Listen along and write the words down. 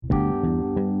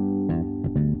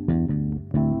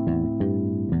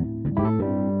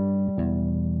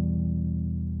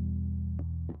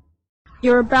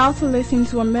You're about to listen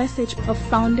to a message of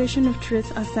Foundation of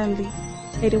Truth Assembly.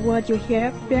 May the word you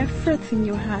hear bear fruit in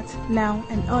your heart, now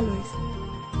and always.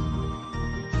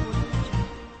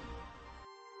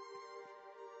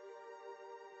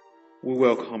 We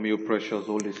welcome you, precious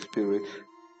Holy Spirit.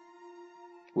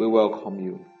 We welcome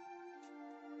you.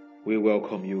 We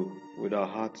welcome you with our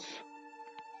hearts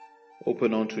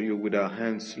open unto you, with our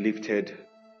hands lifted.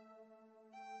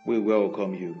 We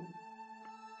welcome you,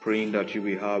 praying that you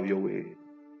will have your way,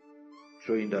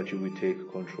 praying that you will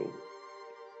take control,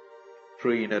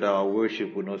 praying that our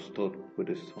worship will not stop with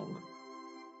the song,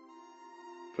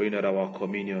 praying that our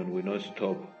communion will not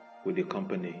stop with the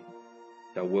company,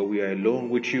 that where we are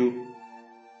alone with you,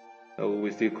 that we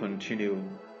will still continue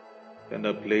in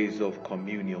a place of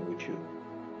communion with you.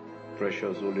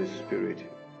 Precious Holy Spirit,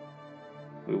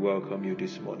 we welcome you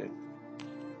this morning.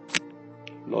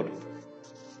 Lord,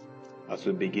 as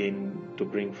we begin to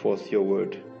bring forth your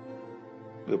word,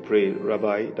 we pray,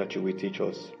 Rabbi, that you will teach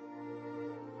us,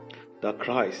 that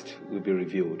Christ will be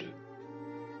revealed,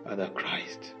 and that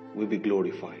Christ will be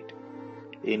glorified.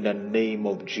 In the name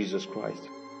of Jesus Christ,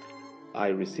 I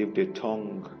receive the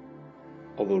tongue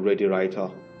of a ready writer,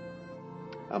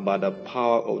 and by the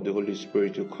power of the Holy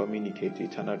Spirit to communicate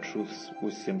eternal truths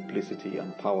with simplicity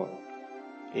and power.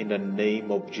 In the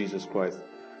name of Jesus Christ.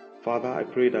 Father, I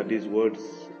pray that these words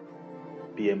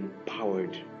be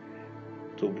empowered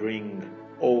to bring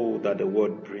all that the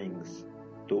word brings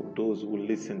to those who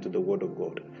listen to the word of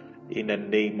God. In the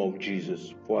name of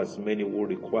Jesus, for as many who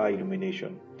require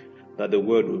illumination, that the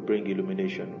word will bring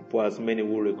illumination. For as many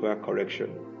who require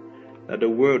correction, that the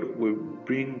word will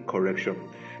bring correction.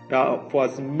 That for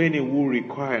as many who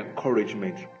require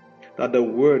encouragement, that the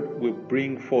word will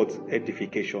bring forth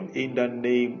edification. In the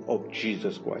name of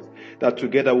Jesus Christ, that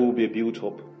together we will be built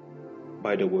up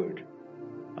by the word,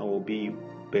 and will be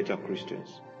better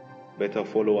Christians, better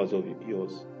followers of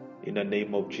yours. In the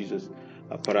name of Jesus.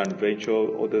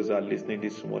 Peradventure, others are listening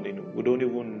this morning, we don't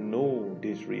even know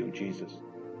this real Jesus.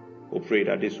 We pray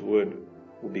that this word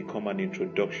will become an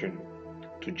introduction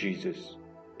to Jesus.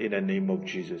 In the name of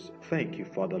Jesus. Thank you,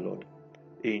 Father Lord.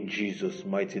 In Jesus'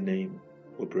 mighty name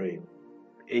we pray.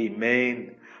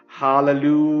 Amen.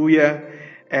 Hallelujah.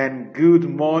 And good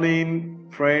morning,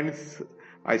 friends.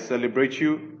 I celebrate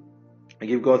you. I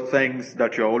give God thanks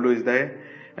that you are always there,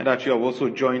 and that you have also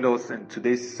joined us in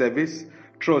today's service.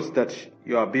 Trust that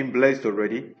you are being blessed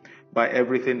already by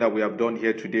everything that we have done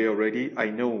here today already. I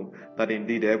know that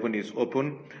indeed heaven is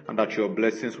open, and that your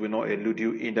blessings will not elude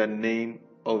you in the name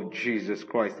of Jesus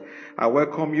Christ. I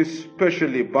welcome you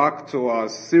specially back to our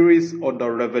series on the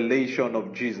revelation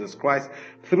of Jesus Christ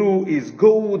through his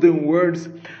golden words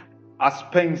as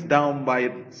penned down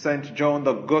by St. John,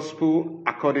 the Gospel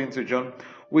according to John.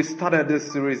 We started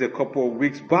this series a couple of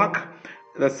weeks back,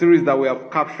 the series that we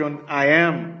have captioned, I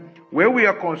Am, where we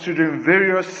are considering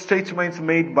various statements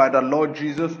made by the Lord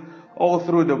Jesus all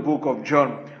through the book of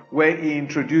John, where he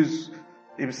introduced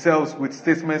himself with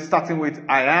statements starting with,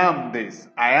 I am this,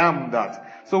 I am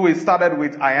that. So we started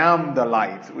with, I am the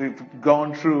light. We've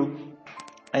gone through,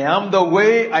 I am the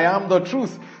way, I am the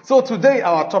truth. So today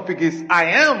our topic is, I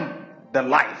am the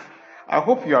life. I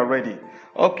hope you are ready.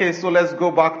 Okay, so let's go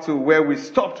back to where we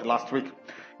stopped last week.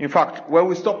 In fact, where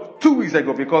we stopped 2 weeks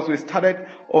ago, because we started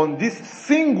on this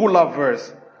singular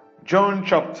verse, John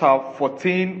chapter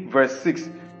 14 verse 6.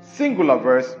 Singular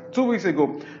verse 2 weeks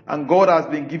ago. And God has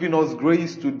been giving us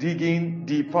grace to dig in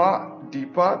deeper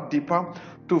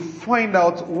to find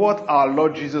out what our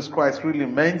Lord Jesus Christ really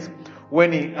meant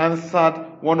when he answered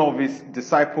one of his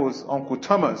disciples, Uncle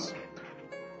Thomas,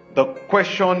 the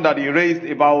question that he raised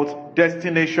about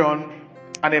destination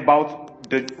and about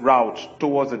the route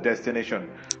towards the destination.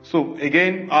 So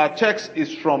again, our text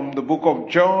is from the book of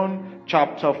John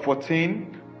chapter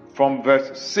 14 from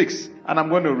verse 6. And I'm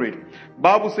going to read. The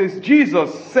Bible says,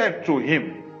 Jesus said to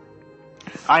him,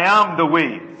 I am the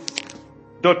way,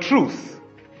 the truth,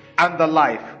 and the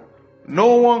life.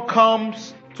 No one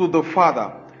comes to the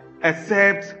Father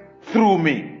except through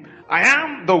me. I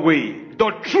am the way, the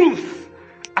truth,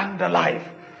 and the life.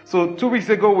 So 2 weeks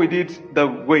ago we did the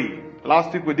way.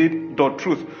 Last week we did the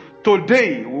truth.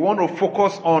 Today we want to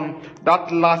focus on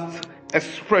that last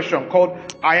expression called,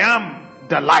 I am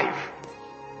the life.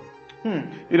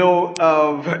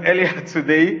 Earlier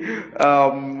today,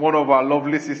 one of our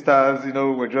lovely sisters,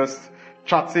 were just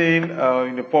chatting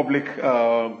in a public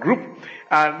group,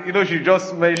 and she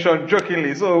just mentioned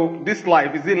jokingly, so this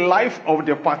life is the life of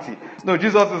the party. No,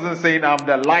 Jesus isn't saying I'm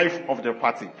the life of the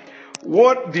party.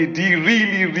 What did he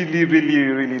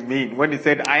really mean when he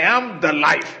said, I am the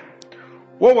life?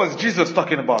 What was Jesus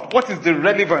talking about? What is the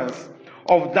relevance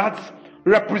of that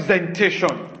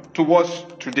representation to us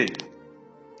today.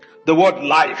 The word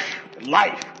life.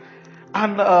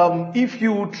 And if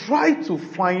you try to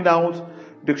find out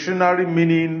dictionary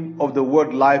meaning of the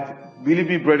word life, believe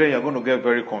me, brethren, you're going to get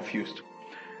very confused.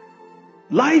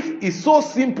 Life is so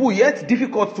simple yet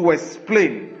difficult to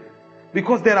explain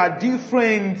because there are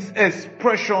different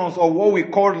expressions of what we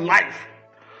call life.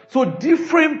 So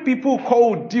different people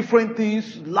call different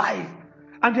things life.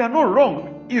 And they are not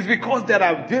wrong. It's because there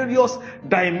are various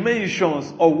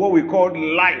dimensions of what we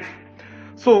call life.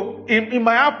 So in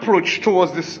my approach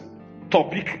towards this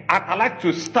topic, I like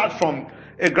to start from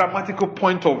a grammatical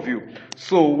point of view.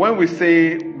 So when we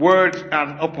say word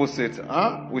and opposite,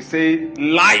 we say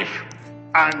life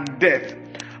and death.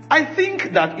 I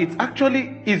think that it's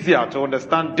actually easier to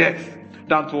understand death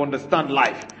than to understand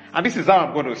life. And this is how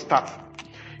I'm going to start.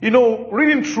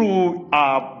 Reading through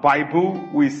our Bible,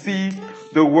 we see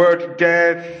the word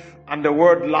death and the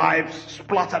word life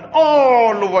splattered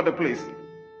all over the place.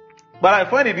 But I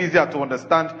find it easier to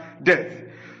understand death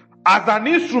as an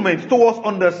instrument towards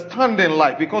understanding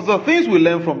life, because the things we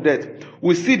learn from death,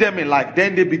 we see them in life,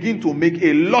 then they begin to make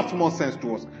a lot more sense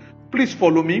to us. Please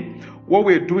follow me. What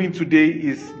we're doing today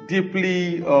is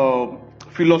deeply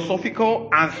philosophical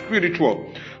and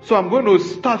spiritual. So I'm going to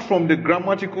start from the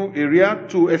grammatical area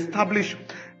to establish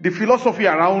the philosophy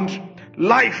around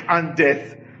life and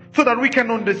death so that we can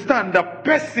understand the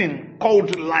person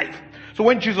called life. So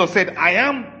when Jesus said, I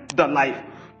am the life,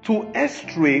 to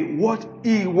illustrate what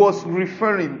he was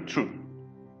referring to.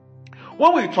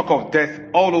 When we talk of death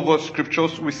all over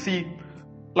scriptures, we see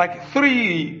like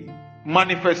three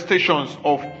manifestations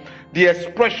of the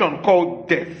expression called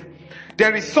death.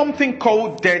 There is something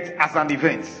called death as an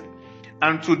event.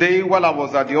 And today, while I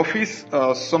was at the office,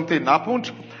 something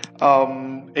happened.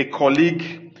 A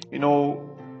colleague,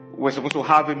 we're supposed to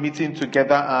have a meeting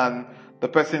together, and the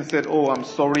person said, oh, I'm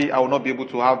sorry, I will not be able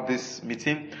to have this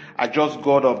meeting. I just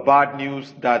got a bad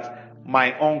news that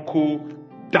my uncle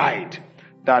died,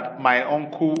 that my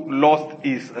uncle lost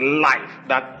his life,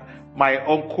 that my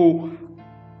uncle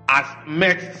has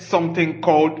met something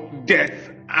called death,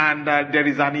 and there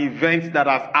is an event that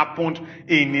has happened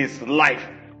in his life.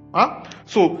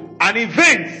 So an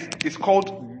event is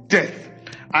called death,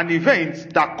 an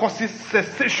event that causes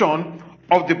cessation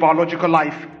of the biological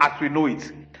life as we know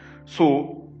it.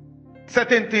 So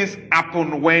certain things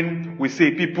happen when we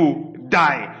say people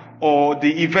die, or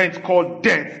the event called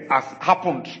death has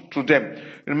happened to them.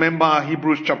 Remember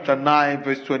Hebrews chapter 9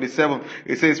 verse 27.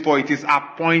 It says, for it is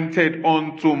appointed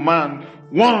unto man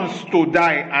once to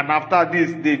die, and after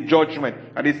this the judgment.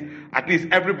 At least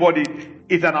everybody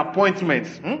is an appointment.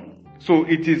 So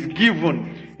it is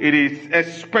given, it is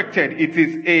expected, it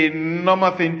is a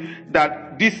normal thing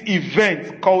that this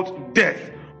event called death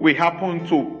will happen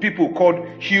to people called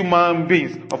human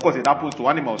beings. Of course, it happens to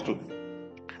animals too.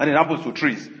 And it happens to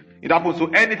trees. It happens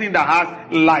to anything that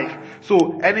has life.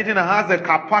 So anything that has the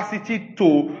capacity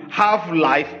to have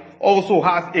life also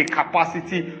has a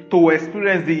capacity to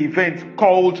experience the event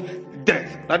called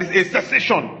death. That is a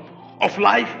cessation of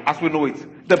life as we know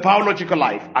it. The biological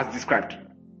life as described.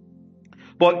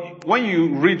 But when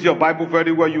you read your Bible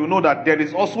very well, you know that there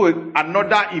is also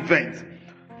another event.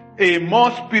 A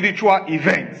more spiritual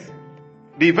event.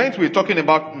 The event we're talking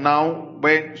about now,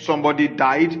 when somebody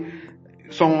died,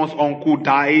 someone's uncle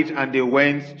died, and they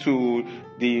went to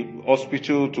the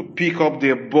hospital to pick up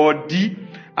their body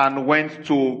and went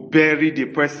to bury the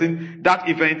person. That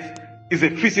event is a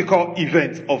physical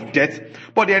event of death,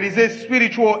 but there is a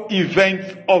spiritual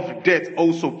event of death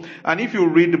also. And if you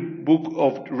read the book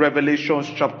of Revelation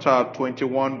chapter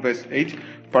 21 verse 8,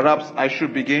 perhaps I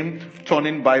should begin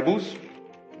turning Bibles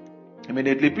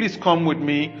immediately. Please come with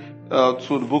me to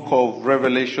the book of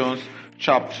Revelation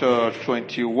chapter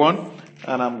 21,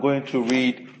 and I'm going to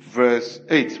read verse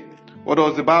 8. What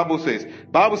does the Bible say?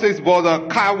 The Bible says, but the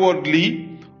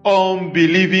cowardly,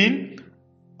 unbelieving,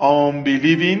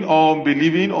 underline,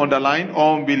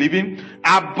 unbelieving,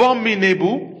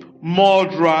 abominable,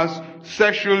 murderers,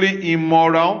 sexually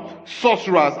immoral,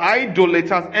 sorcerers,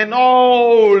 idolaters, and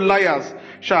all liars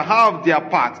shall have their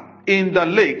part in the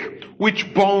lake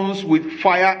which burns with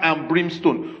fire and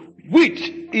brimstone, which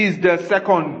is the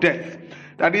second death.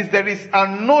 That is, there is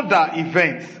another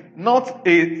event, not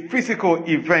a physical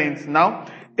event now,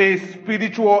 a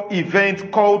spiritual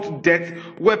event called death,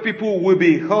 where people will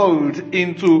be hurled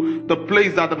into the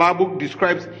place that the Bible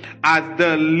describes as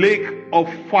the lake of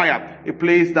fire, a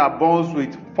place that burns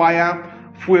with fire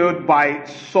fueled by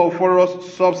sulfurous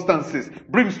substances,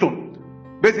 brimstone,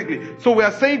 basically. So we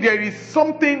are saying there is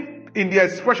something in the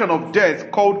expression of death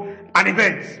called an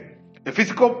event, a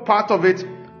physical part of it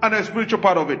and a spiritual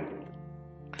part of it.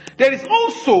 There is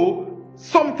also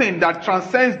something that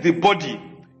transcends the body.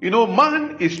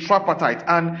 Man is tripartite,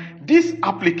 and this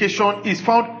application is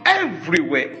found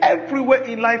everywhere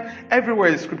in life, everywhere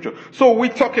in scripture. So we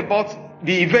talk about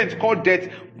the event called death.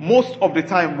 Most of the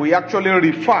time we actually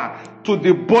refer to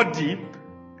the body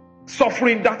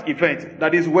suffering that event.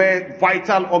 That is where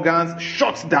vital organs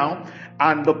shut down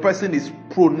and the person is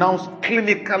pronounced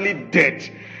clinically dead.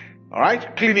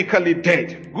 Alright? Clinically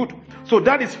dead. Good. So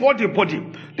that is for the body.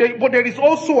 But there is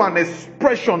also an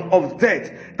expression of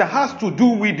death that has to do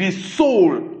with the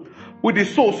soul. With the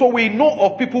soul. So we know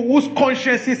of people whose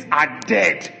consciences are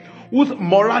dead, whose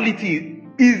morality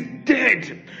is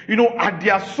dead. At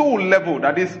their soul level,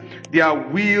 that is their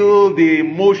will, their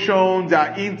emotions,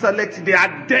 their intellect, they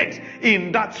are dead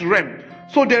in that realm.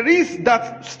 So there is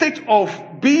that state of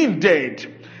being dead,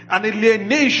 an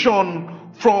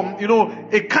alienation from,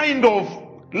 a kind of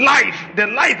life, the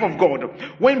life of God,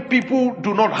 when people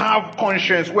do not have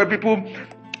conscience, where people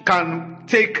can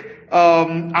take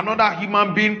another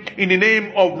human being in the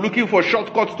name of looking for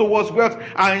shortcuts towards wealth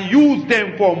and use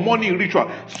them for money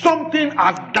ritual. Something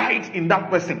has died in that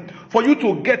person. For you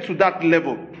to get to that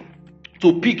level,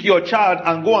 to pick your child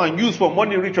and go and use for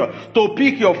money ritual, to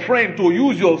pick your friend, to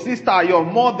use your sister, your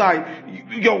mother,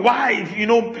 your wife,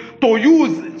 to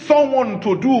use someone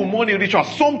to do money ritual,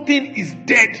 something is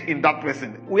dead in that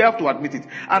person. We have to admit it.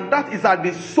 And that is at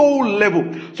the soul level.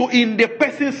 So in the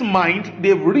person's mind,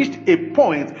 they've reached a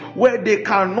point where they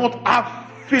cannot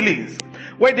have feelings,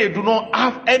 where they do not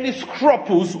have any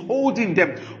scruples holding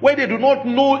them, where they do not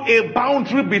know a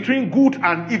boundary between good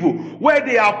and evil, where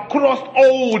they have crossed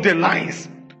all the lines,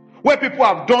 where people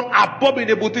have done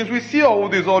abominable things. We see all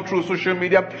this all through social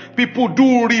media. People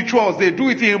do rituals. They do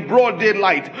it in broad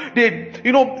daylight.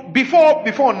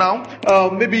 Before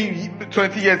now, maybe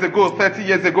 20 years ago, 30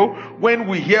 years ago, when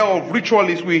we hear of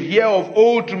ritualists, we hear of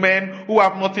old men who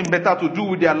have nothing better to do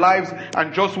with their lives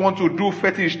and just want to do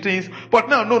fetish things. But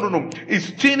now, no. It's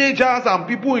teenagers and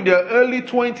people in their early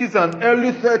 20s and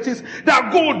early 30s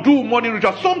that go do money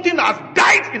rituals. Something has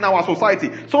died in our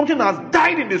society. Something has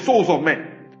died in the souls of men.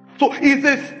 So it's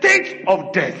a state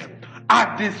of death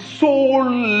at the soul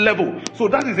level. So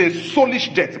that is a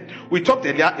soulish death. We talked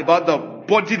earlier about the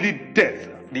bodily death,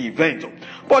 the event.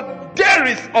 But there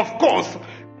is, of course,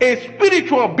 a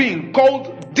spiritual being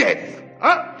called death.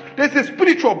 There's a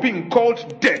spiritual being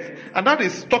called death. And that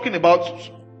is talking about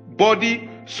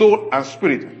body, soul, and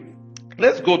spirit.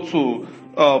 Let's go to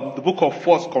the book of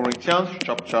 1 Corinthians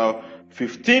chapter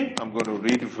 15. I'm going to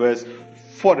read verse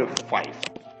 45.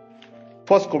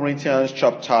 1 Corinthians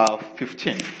chapter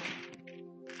 15.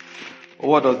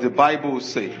 What does the Bible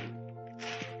say?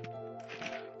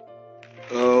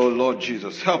 Oh, Lord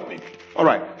Jesus, help me. All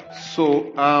right.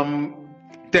 So,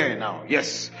 there now.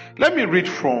 Yes. Let me read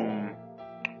from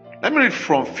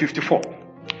 54.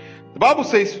 The Bible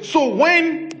says, so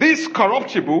when this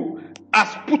corruptible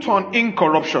has put on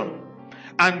incorruption,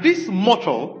 and this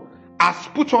mortal has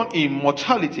put on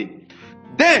immortality,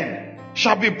 then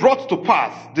shall be brought to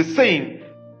pass the saying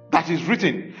that is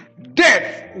written,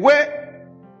 death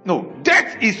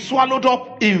is swallowed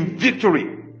up in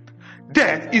victory.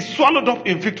 Death is swallowed up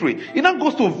in victory. It now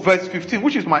goes to verse 15,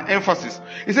 which is my emphasis.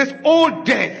 It says, oh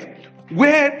death,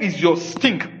 where is your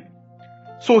sting?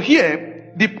 So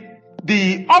here,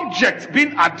 the object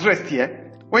being addressed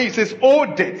here, when it says, oh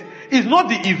death, is not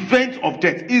the event of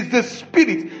death, it's the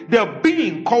spirit, the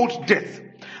being called death.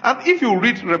 And if you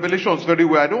read Revelations very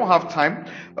well, I don't have time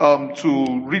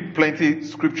to read plenty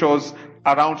scriptures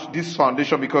around this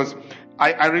foundation because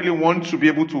I really want to be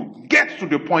able to get to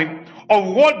the point of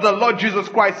what the Lord Jesus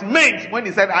Christ meant when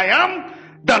he said, I am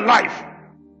the life.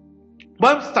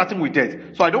 But I'm starting with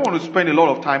death. So I don't want to spend a lot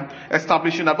of time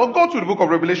establishing that. But go to the book of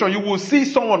Revelation, you will see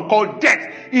someone called death.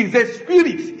 It's a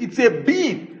spirit. It's a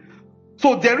being.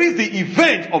 So there is the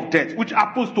event of death, which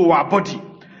happens to our body.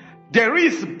 There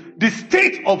is the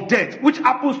state of death, which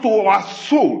happens to our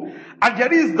soul. And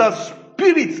there is the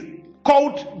spirit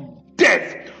called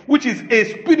death, which is a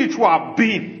spiritual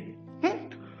being.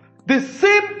 The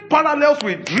same parallels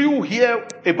we drew here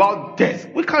about death,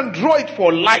 we can draw it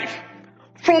for life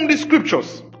from the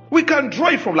scriptures. We can draw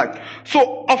it from life.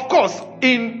 So, of course,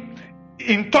 in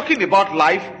talking about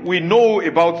life, we know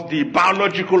about the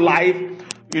biological life,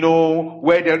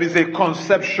 where there is a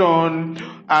conception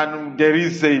and there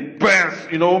is a birth,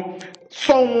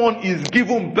 someone is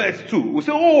given birth to. We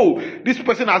say, oh, this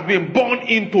person has been born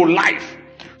into life.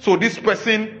 So this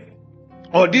person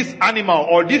or this animal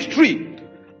or this tree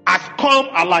has come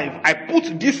alive. I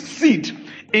put this seed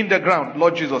in the ground.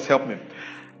 Lord Jesus, help me.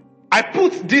 I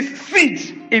put this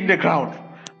seed in the ground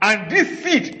and this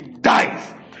seed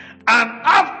dies. And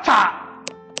after after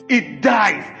it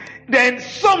dies, then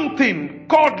something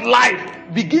called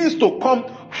life begins to come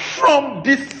from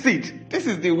this seed. This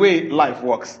is the way life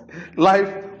works.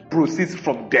 Life proceeds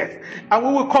from death. And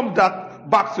we will come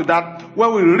back to that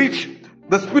when we reach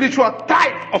the spiritual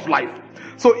type of life.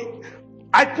 So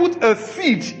I put a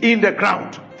seed in the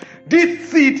ground. This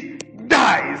seed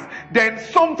dies. Then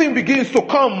something begins to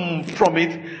come from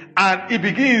it, and it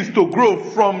begins to grow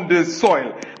from the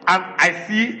soil. And I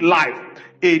see life.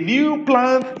 A new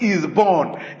plant is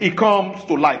born. It comes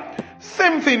to life.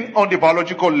 Same thing on the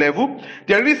biological level.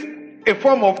 There is a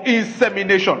form of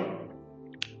insemination.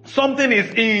 Something is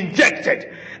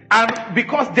injected. And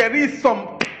because there is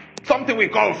something we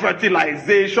call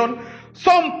fertilization,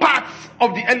 some parts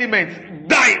of the element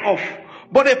die off,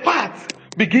 but a part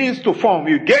begins to form.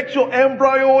 You get your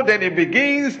embryo, then it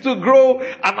begins to grow,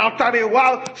 and after a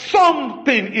while,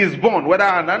 something is born, whether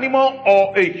an animal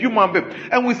or a human being.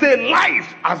 And we say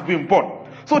life has been born.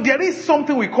 So there is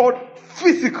something we call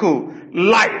physical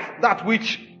life, that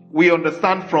which we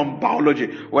understand from biology,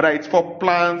 whether it's for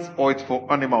plants or it's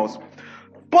for animals.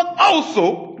 But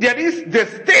also, there is the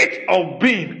state of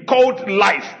being called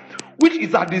life, which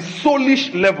is at the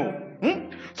soulish level.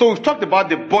 So we've talked about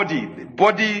the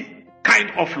body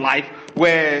kind of life,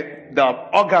 where the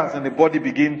organs in the body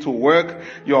begin to work,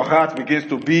 your heart begins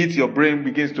to beat, your brain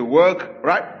begins to work,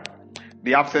 right?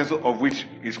 The absence of which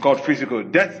is called physical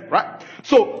death, right?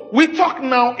 So we talk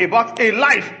now about a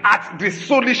life at the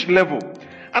soulish level.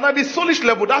 And at the soulish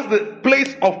level, that's the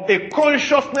place of a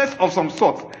consciousness of some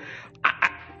sort.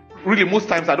 Really, most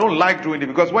times I don't like doing it,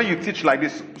 because when you teach like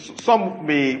this, some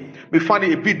may find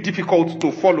it a bit difficult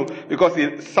to follow because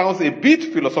it sounds a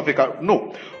bit philosophical.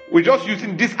 No, we're just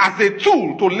using this as a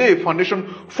tool to lay a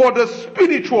foundation for the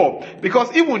spiritual,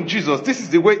 because even Jesus, this is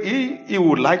the way he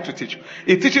would like to teach.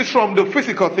 He teaches from the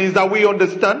physical things that we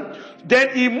understand,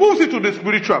 then he moves into the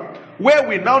spiritual, where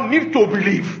we now need to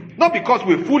believe, not because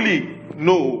we fully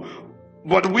know,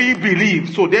 but we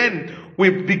believe. So then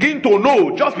we begin to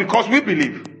know just because we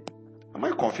believe. Am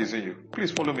I confusing you?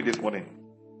 Please follow me this morning.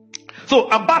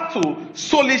 So I'm back to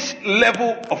soulish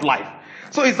level of life.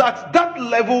 So it's at that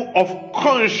level of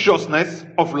consciousness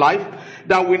of life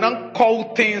that we now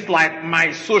call things like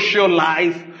my social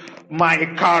life, my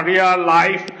career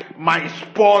life, my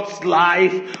sports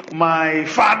life, my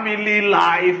family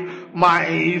life,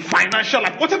 my financial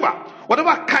life,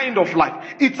 whatever kind of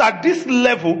life. It's at this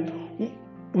level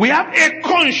we have a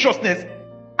consciousness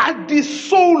at the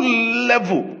soul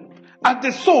level. At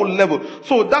the soul level.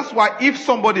 So that's why if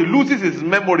somebody loses his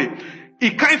memory,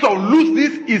 he kind of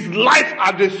loses his life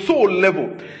at the soul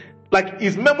level. Like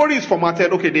his memory is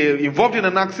formatted. Okay, they're involved in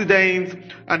an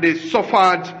accident and they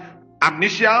suffered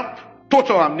amnesia,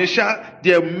 total amnesia.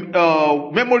 Their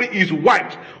memory is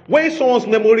wiped. When someone's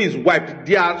memory is wiped,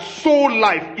 their soul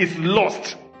life is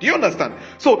lost. Do you understand?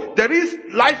 So there is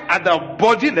life at the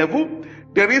body level.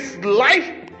 There is life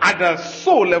at the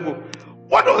soul level.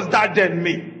 What does that then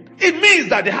mean? It means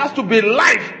that there has to be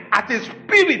life at a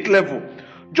spirit level.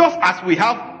 Just as we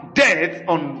have death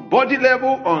on body level,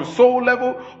 on soul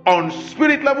level, on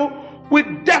spirit level, we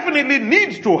definitely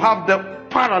need to have the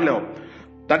parallel.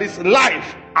 That is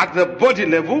life at the body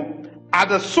level, at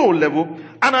the soul level,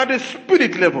 and at the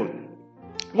spirit level.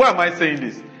 Why am I saying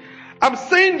this? I'm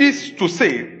saying this to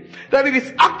say that it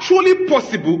is actually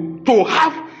possible to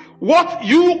have what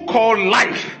you call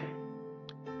life.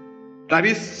 That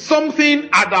is something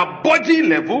at the body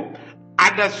level,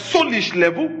 at the soulish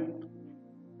level,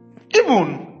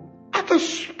 even at the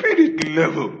spirit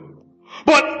level.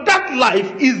 But that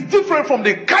life is different from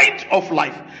the kind of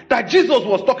life that Jesus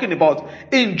was talking about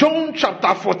in John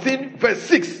chapter 14 verse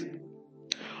 6.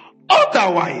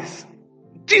 Otherwise,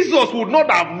 Jesus would not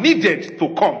have needed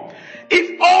to come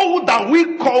if all that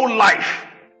we call life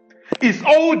is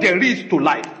all there is to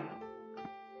life.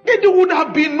 Then there would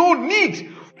have been no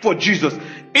need for Jesus.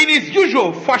 In his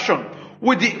usual fashion,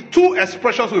 with the two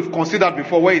expressions we've considered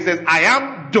before, where he says, I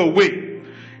am the way.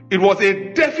 It was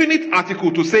a definite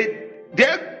article to say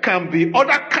there can be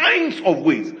other kinds of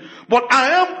ways, but I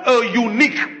am a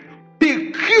unique,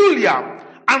 peculiar,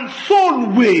 and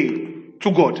sole way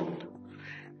to God.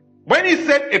 When he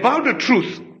said about the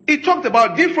truth, he talked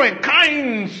about different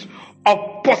kinds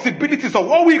of possibilities of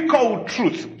what we call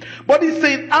truth. But he's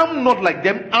saying, I'm not like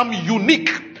them, I'm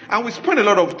unique. And we spent a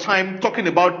lot of time talking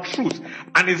about truth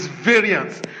and its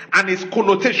variants and its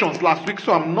connotations last week,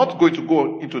 so I'm not going to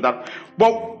go into that.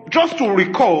 But just to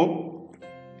recall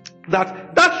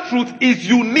that that truth is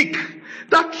unique.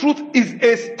 That truth is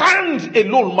a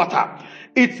stand-alone matter.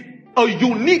 It's a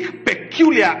unique,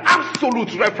 peculiar,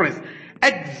 absolute reference.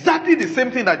 Exactly the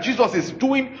same thing that Jesus is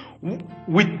doing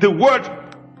with the word,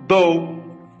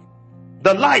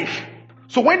 the life.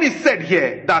 So when he said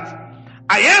here that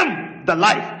I am the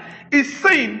life, he's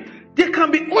saying there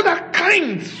can be other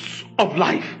kinds of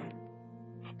life,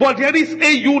 but there is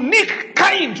a unique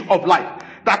kind of life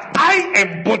that I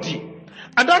embody.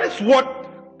 And that is what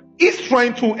he's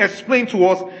trying to explain to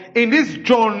us in this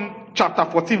John chapter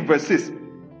 14 verses.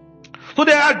 So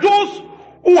there are those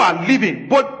who are living,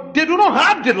 but they do not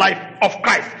have the life of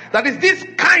Christ. That is this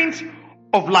kind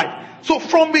of life. So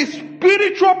from a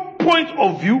spiritual point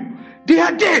of view, they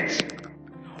are dead.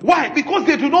 Why? Because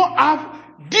they do not have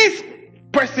this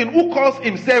person who calls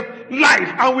himself life.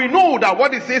 And we know that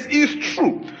what he says is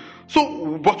true.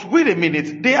 So, but wait a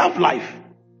minute, they have life.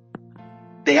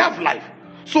 They have life.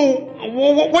 So,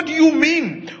 what do you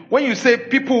mean when you say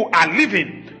people are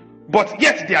living, but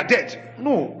yet they are dead?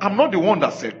 No, I'm not the one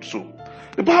that said so.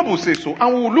 The Bible says so.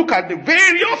 And we will look at the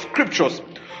various scriptures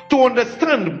to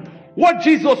understand what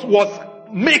Jesus was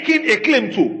making a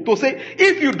claim to say,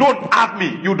 if you don't have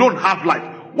me, you don't have life.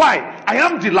 Why? I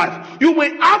am the life. You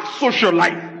may have social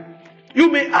life.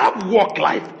 You may have work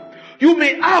life. You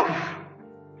may have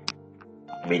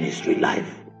ministry life.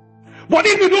 But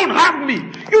if you don't have me,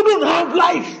 you don't have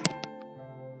life.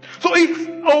 So it's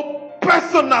a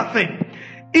personal thing.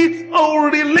 It's a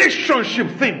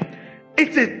relationship thing.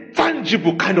 It's a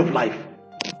tangible kind of life.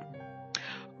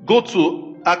 Go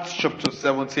to Acts chapter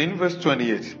 17 verse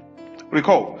 28.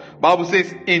 Recall, Bible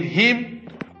says, in him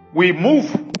we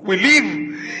move, we live,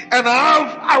 and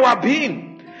have our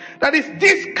being. That is,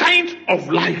 this kind of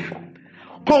life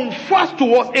confers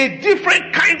to us a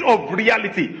different kind of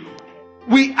reality.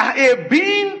 We are a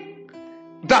being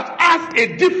that has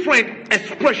a different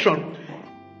expression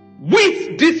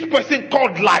with this person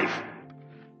called life.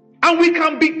 And we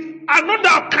can be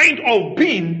another kind of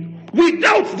being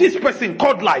without this person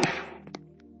called life.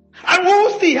 And we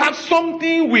will still have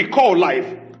something we call life.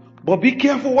 But be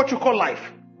careful what you call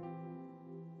life.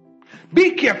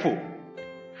 Be careful.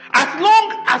 As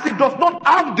long as it does not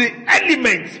have the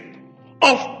elements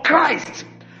of Christ,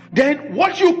 then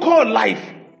what you call life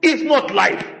is not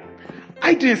life.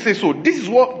 I didn't say so. This is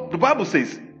what the Bible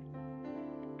says.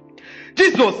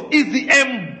 Jesus is the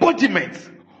embodiment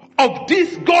of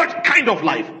this God kind of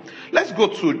life. Let's go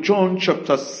to John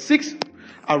chapter 6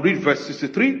 and read verse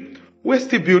 63. We're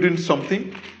still building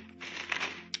something.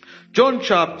 John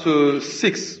chapter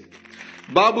 6.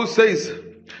 Bible says,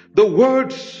 the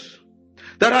words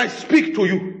that I speak to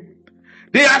you,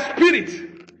 they are spirit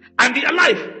and they are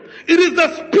life. It is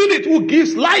the spirit who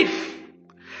gives life.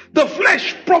 The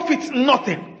flesh profits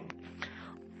nothing.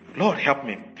 Lord help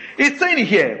me. It's saying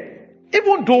here,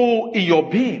 even though in your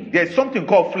being there is something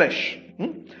called flesh,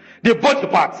 the body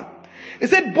part. It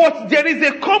said, but there is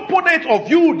a component of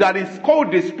you that is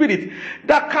called the spirit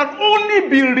that can only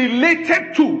be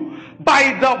related to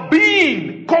by the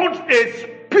being called a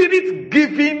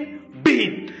spirit-giving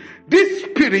being. This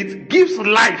spirit gives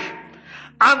life,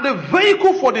 and the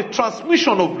vehicle for the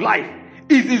transmission of life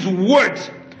is his word.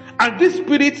 And this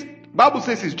spirit, Bible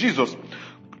says, is Jesus.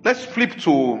 Let's flip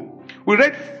to, we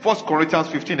read 1 Corinthians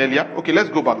 15 earlier. Okay, let's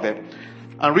go back there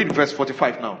and read verse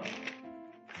 45 now.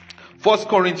 1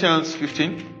 Corinthians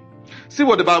 15. See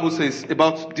what the Bible says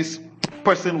about this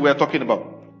person we are talking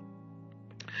about.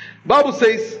 Bible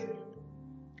says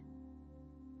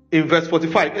in verse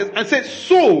 45, and says,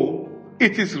 so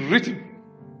it is written,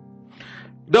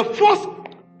 the first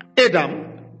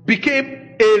Adam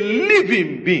became a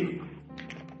living being.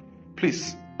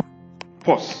 Please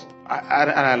pause.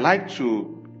 I like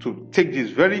to take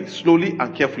this very slowly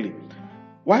and carefully.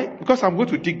 Why? Because I'm going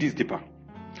to dig this deeper.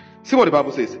 See what the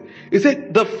Bible says. It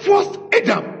said the first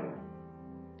Adam.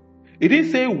 It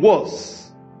didn't say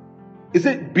was. It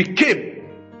said became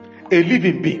a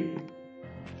living being.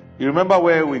 You remember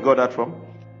where we got that from?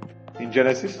 In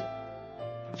Genesis.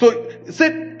 So it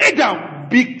said Adam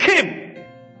became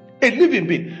a living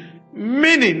being.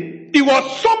 Meaning it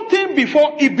was something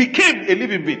before it became a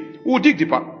living being. We'll dig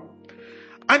deeper.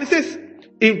 And it says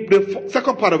in the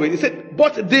second part of it, it said,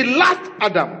 but the last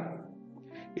Adam.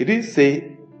 It didn't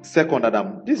say second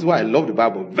Adam. This is why I love the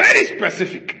Bible. Very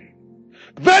specific.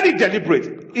 Very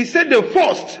deliberate. It said the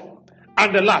first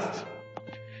and the last.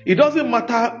 It doesn't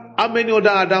matter how many other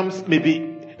Adams may be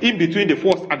in between the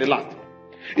first and the last.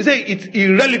 He said it's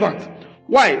irrelevant.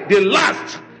 Why? The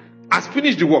last has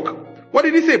finished the work. What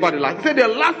did he say about the last? He said the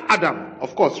last Adam,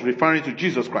 of course referring to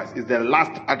Jesus Christ, is the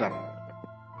last Adam.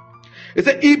 He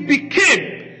said he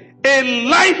became a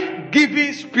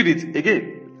life-giving spirit.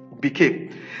 Again,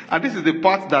 became. And this is the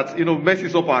part that,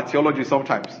 messes up our theology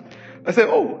sometimes. I say,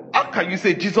 how can you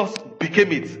say Jesus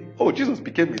became it? Oh, Jesus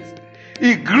became it.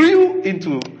 He grew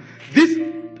into this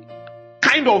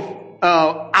kind of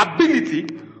ability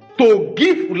to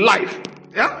give life.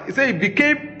 Yeah, he said it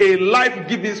became a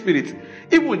life-giving spirit.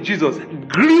 Even Jesus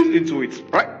grew into it,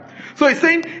 right? So he's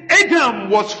saying Adam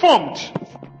was formed,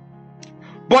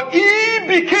 but he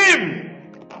became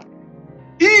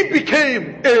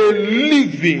a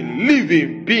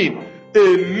living being, a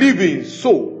living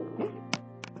soul.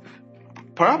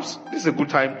 Perhaps this is a good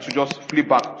time to just flip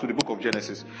back to the book of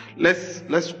Genesis.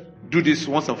 Let's do this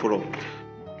once and for all.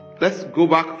 Let's go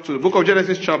back to the book of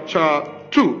Genesis chapter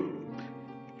 2.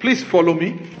 Please follow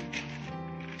me.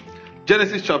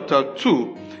 Genesis chapter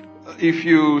 2. If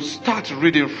you start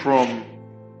reading from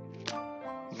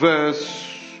verse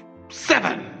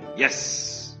 7.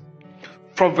 Yes.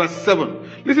 From verse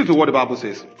 7. Listen to what the Bible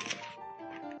says.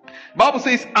 The Bible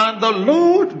says, and the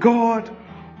Lord God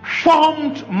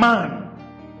formed man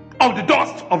of the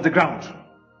dust of the ground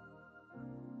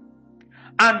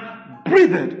and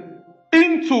breathed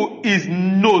into his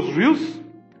nostrils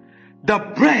the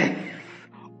breath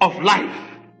of life,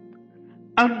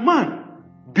 and man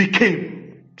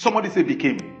became. Somebody say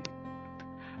became.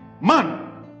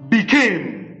 Man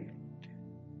became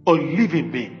a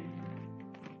living being.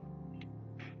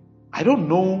 I don't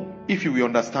know if you will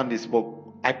understand this, but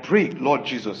I pray Lord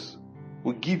Jesus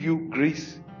will give you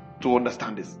grace to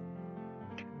understand this.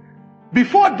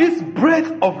 Before this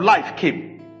breath of life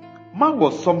came, man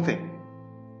was something.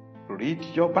 Read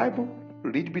your Bible.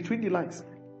 Read between the lines.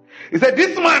 He said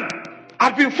this man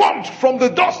had been formed from the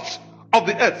dust of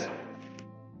the earth.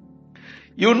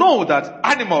 You know that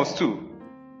animals too,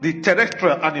 the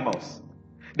terrestrial animals,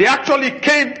 they actually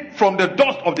came from the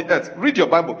dust of the earth. Read your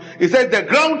Bible. It says the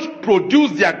ground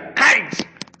produced their kind.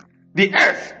 The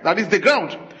earth, that is the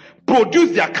ground,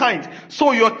 produced their kind.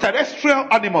 So your terrestrial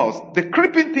animals, the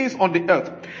creeping things on the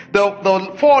earth,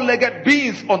 the four-legged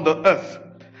beings on the earth,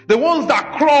 the ones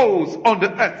that crawls on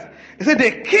the earth, he said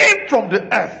they came from the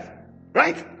earth,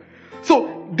 right?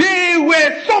 So they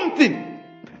were something,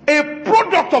 a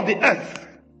product of the earth.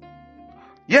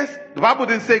 Yes, the Bible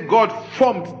didn't say God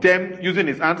formed them using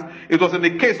his hands. It was in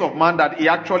the case of man that he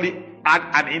actually had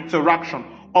an interaction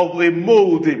of a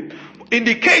molding. In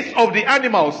the case of the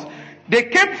animals, they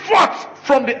came forth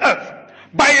from the earth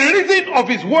by reason of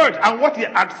his word and what he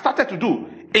had started to do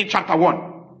in chapter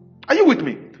 1. Are you with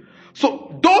me?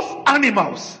 So those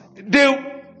animals, they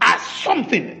are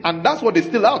something, and that's what they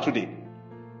still are today.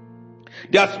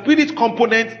 Their spirit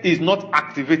component is not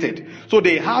activated. So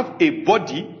they have a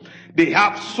body, they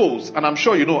have souls, and I'm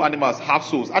sure you know animals have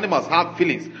souls. Animals have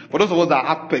feelings. For those of us that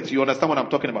have pets, you understand what I'm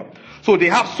talking about. So they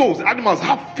have souls. Animals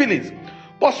have feelings.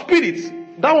 But spirits,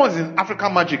 that one's in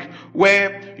African magic,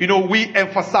 where, you know, we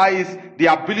emphasize the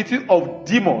ability of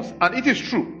demons. And it is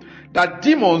true that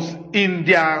demons, in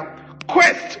their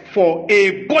quest for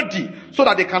a body so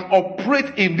that they can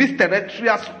operate in this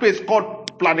terrestrial space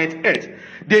called planet Earth,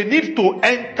 they need to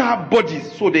enter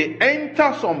bodies. So they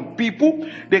enter some people,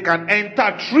 they can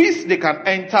enter trees, they can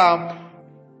enter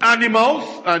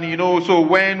animals. And you know, so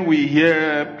when we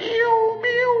hear meow,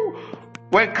 meow,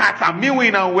 when cats are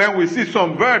mewing, and when we see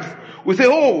some birds, we say,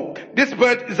 oh, this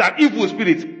bird is an evil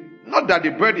spirit. Not that the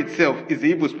bird itself is the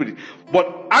evil spirit,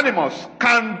 but animals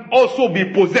can also be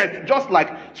possessed, just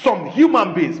like some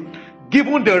human beings,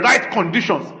 given the right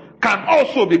conditions, can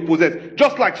also be possessed.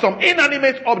 Just like some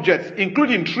inanimate objects,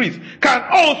 including trees, can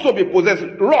also be possessed.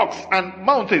 Rocks and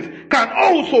mountains can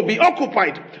also be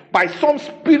occupied by some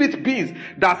spirit beings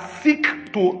that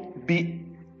seek to be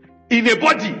in a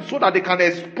body so that they can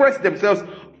express themselves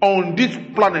on this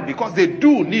planet, because they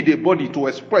do need a body to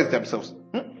express themselves.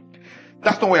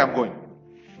 That's not where I'm going.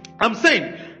 I'm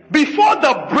saying, before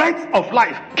the breath of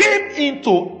life came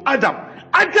into Adam,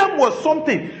 Adam was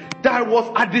something that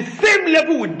was at the same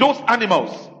level with those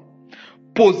animals,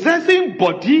 possessing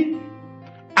body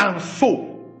and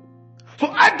soul.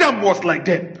 So Adam was like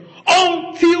them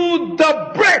until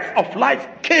the breath of life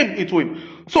came into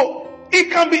him. So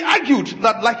it can be argued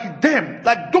that like them,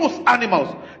 like those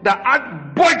animals that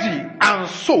had body and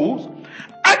souls,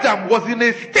 Adam was in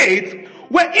a state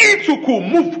where he too could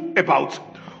move about,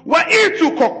 where he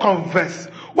too could converse,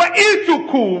 where he too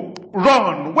could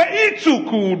run, where he too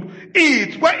could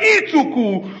eat, where he too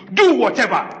could do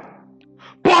whatever.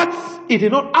 But he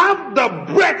did not have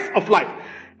the breath of life,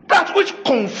 that which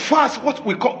confers what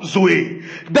we call Zoe,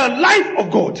 the life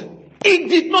of God. He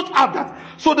did not have that.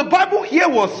 So the Bible here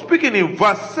was speaking in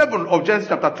verse 7 of Genesis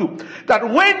chapter 2, that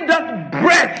when that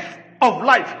breath of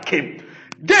life came,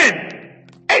 then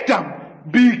Adam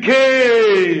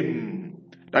became,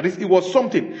 that is, he was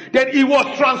something. Then he was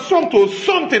transformed to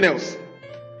something else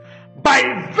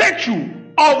by virtue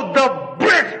of the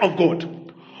breath of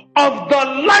God. of the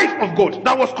life of God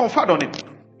that was conferred on him.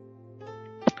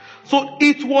 So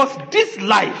it was this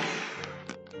life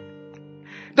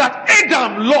that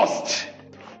Adam lost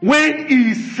when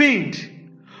he sinned.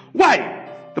 Why?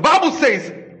 The Bible says,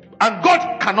 and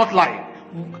God cannot lie,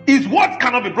 his word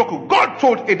cannot be broken. God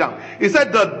told Adam, he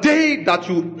said, the day that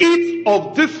you eat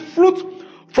of this fruit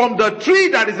from the tree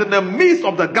that is in the midst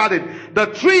of the garden, the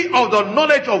tree of the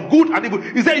knowledge of good and evil,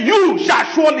 he said, you shall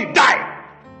surely die.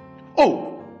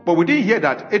 Oh, but we didn't hear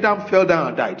that Adam fell down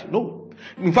and died. No.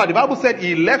 In fact, the Bible said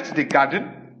he left the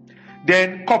garden,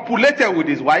 then copulated with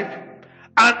his wife,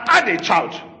 and had a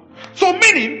child. So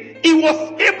meaning, he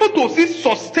was able to see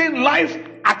sustained life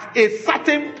at a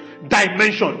certain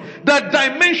dimension. The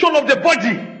dimension of the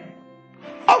body.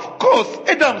 Of course,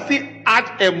 Adam still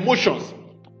had emotions.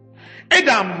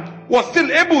 Adam was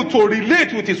still able to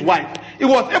relate with his wife. He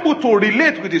was able to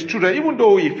relate with his children, even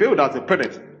though he failed as a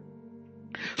parent.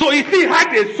 So he still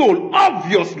had a soul,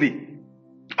 obviously.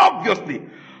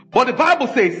 But the Bible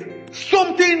says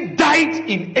something died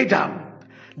in Adam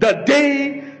the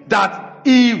day that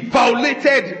he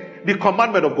violated the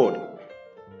commandment of God.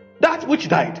 That which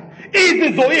died is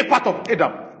the Zoe part of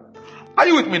Adam. Are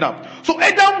you with me now? So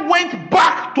Adam went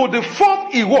back to the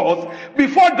form he was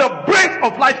before the breath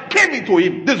of life came into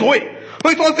him, the Zoe.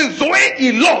 But it was the Zoe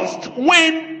he lost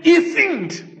when he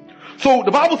sinned. So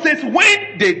the Bible says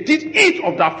when they did eat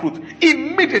of that fruit,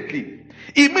 immediately,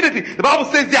 the Bible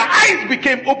says their eyes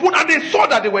became open and they saw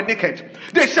that they were naked.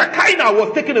 The Shekinah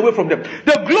was taken away from them.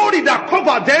 The glory that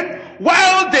covered them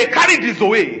while they carried the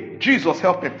Zoe. Jesus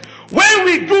help them. When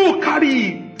we do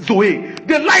carry Zoe,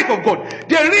 the light of God,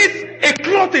 there is a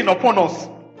clothing upon us.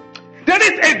 There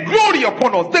is a glory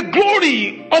upon us. The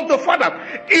glory of the Father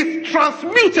is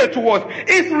transmuted to us,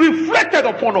 is reflected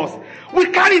upon us. We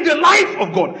carry the life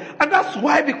of God. And that's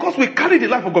why, because we carry the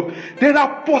life of God, there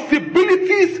are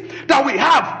possibilities that we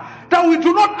have that we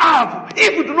do not have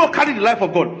if we do not carry the life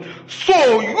of God.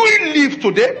 So we live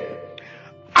today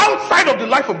outside of the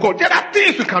life of God. There are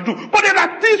things we can do, but there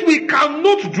are things we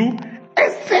cannot do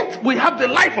except we have the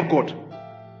life of God.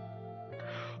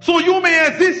 So you may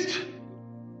exist.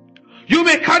 You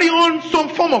may carry on some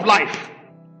form of life.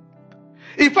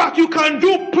 In fact, you can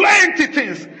do plenty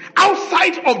things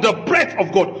outside of the breath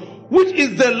of God, which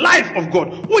is the life of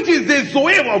God, which is the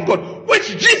Zoe of God, which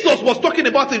Jesus was talking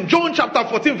about in John chapter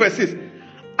 14 verse 6.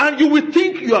 And you will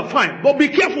think you are fine, but be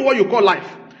careful what you call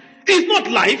life. It's not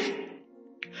life,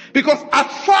 because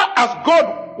as far as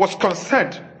God was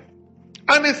concerned,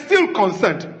 and is still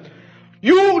concerned,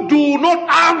 you do not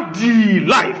have the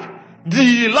life.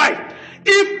 The life.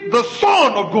 If the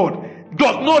Son of God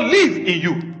does not live in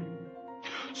you.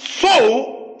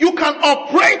 So, you can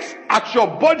operate at your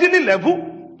bodily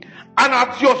level and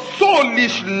at your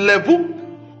soulish level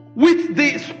with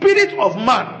the spirit of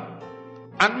man.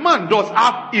 And man does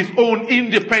have his own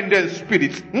independent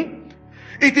spirit.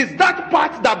 It is that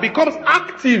part that becomes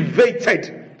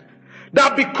activated,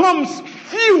 that becomes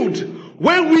filled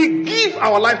when we give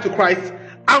our life to Christ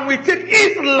and we take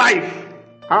his life.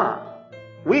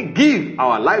 We give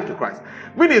our life to Christ.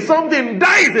 Meaning something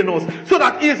dies in us so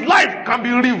that his life can be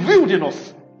revealed in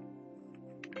us.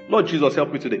 Lord Jesus,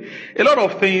 help me today. A lot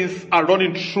of things are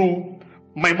running through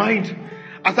my mind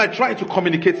as I try to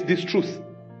communicate this truth.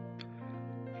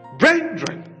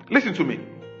 Brethren, listen to me.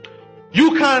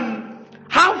 You can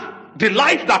have the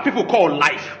life that people call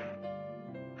life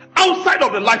outside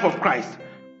of the life of Christ,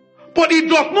 but it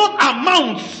does not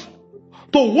amount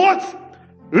to what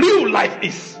real life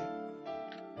is.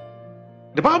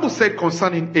 The Bible said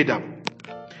concerning Adam,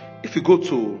 if you go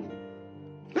to,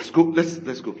 let's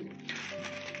go.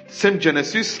 Same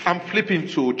Genesis, I'm flipping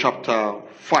to chapter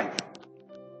 5.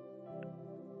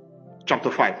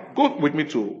 Chapter 5. Go with me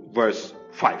to verse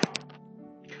 5.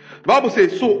 The Bible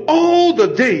says, so all the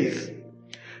days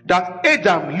that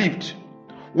Adam lived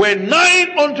were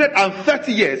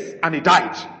 930 years and he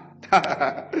died.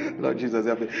 Lord Jesus,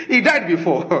 help me. He died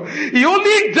before. He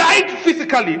only died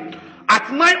physically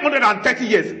at 930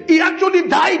 years. He actually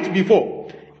died before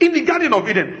in the Garden of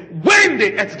Eden when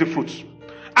they ate the fruit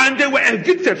and they were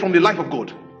evicted from the life of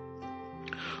God.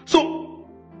 So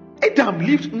Adam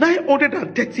lived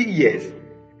 930 years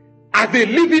as a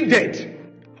living dead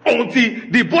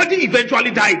until the body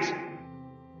eventually died.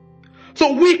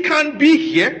 So we can be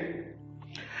here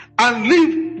and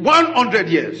live 100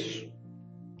 years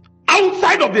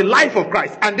outside of the life of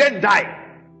Christ and then die.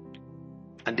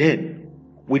 And then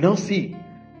we now see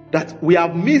that we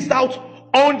have missed out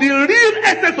on the real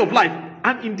essence of life.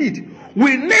 And indeed,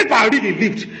 we never really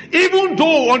lived. Even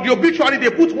though on the obituary they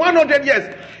put 100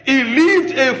 years, he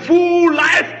lived a full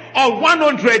life of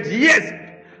 100 years.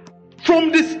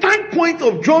 From the standpoint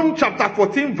of John chapter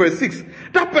 14 verse 6,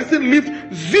 that person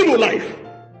lived zero life.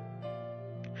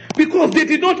 Because they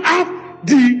did not have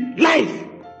the life.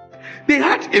 They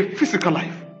had a physical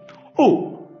life.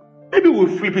 Oh, maybe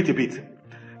we'll flip it a bit.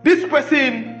 This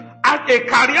person had a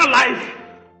career life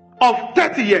of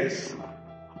 30 years,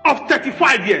 of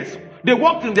 35 years. They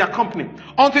worked in their company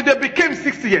until they became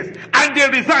 60 years and they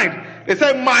resigned. They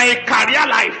said, my career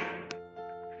life.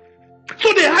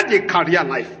 So they had a career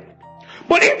life.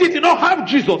 But if they did not have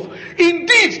Jesus,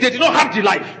 indeed they did not have the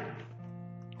life.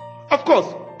 Of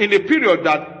course, in the period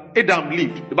that Adam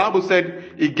lived, the Bible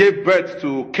said he gave birth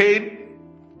to Cain,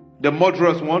 the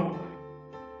murderous one,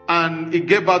 and he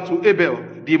gave birth to Abel,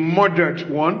 the murdered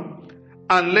one,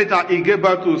 and later he gave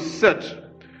birth to Seth,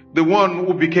 the one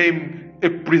who became a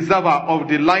preserver of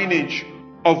the lineage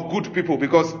of good people,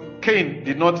 because Cain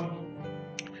did not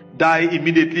die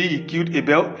immediately. He killed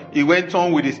Abel. He went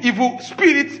on with his evil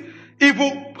spirit,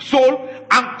 evil soul,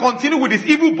 and continued with his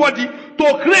evil body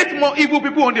to create more evil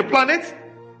people on the planet.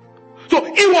 So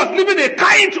he was living a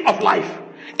kind of life,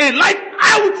 a life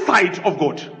outside of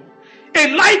God,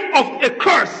 a life of a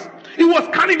curse. He was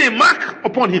carrying a mark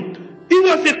upon him. He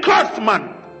was a cursed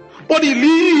man, but he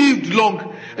lived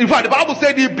long. In fact, the Bible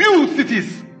said he built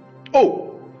cities.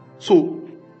 Oh, so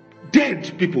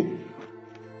dead people,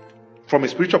 from a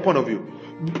spiritual point of view,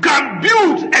 can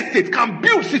build estates, can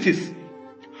build cities.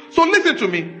 So listen to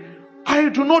me. I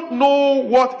do not know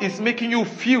what is making you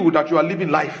feel that you are living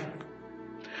life.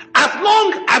 As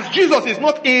long as Jesus is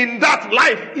not in that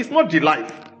life, it's not the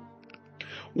life.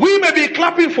 We may be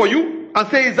clapping for you and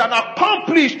say he's an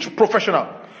accomplished professional.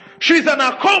 She's an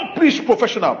accomplished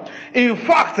professional. In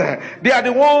fact, they are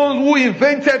the ones who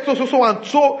invented so and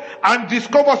so and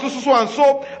discovered so and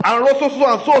so and wrote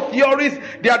so and so theories.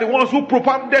 They are the ones who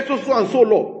propounded so and so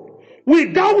law.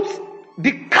 Without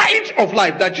the kind of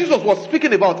life that Jesus was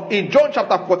speaking about in John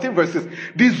chapter 14 verses,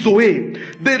 the Zoe,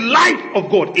 the life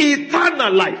of God,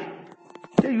 eternal life,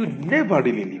 then you never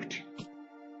really lived.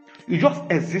 You just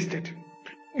existed.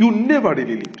 You never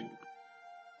really lived.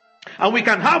 And we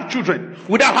can have children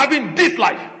without having this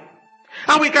life.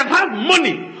 And we can have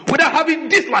money without having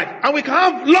this life. And we can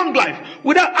have long life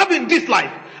without having this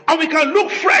life. And we can look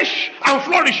fresh and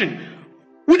flourishing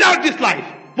without this life.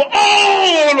 But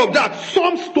all of that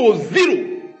sums to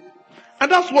zero.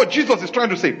 And that's what Jesus is trying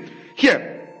to say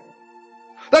here.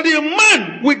 That a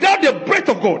man without the breath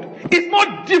of God is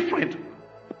not different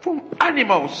from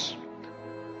animals.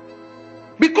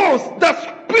 Because the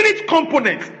spirit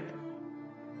component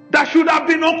that should have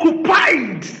been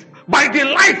occupied by the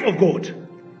life of God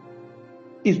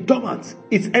is dormant,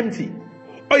 it's empty,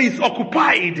 or is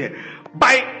occupied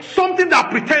by something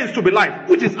that pretends to be life,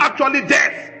 which is actually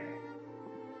death.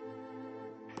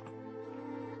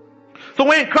 So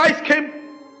when Christ came,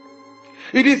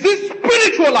 it is this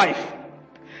spiritual life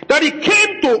that he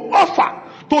came to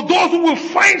offer to those who will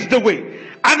find the way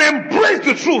and embrace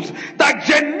the truth that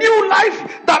genuine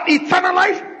life, that eternal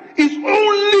life, is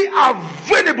only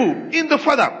available in the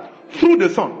Father through the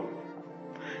Son.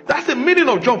 That's the meaning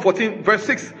of John 14 verse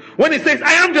 6 when he says,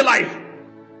 I am the life.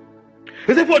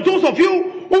 He said, for those of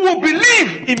you who will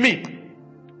believe in me,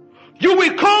 you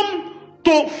will come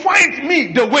to find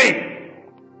me the way,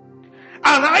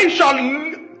 and I shall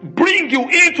bring you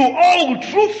into all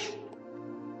truth,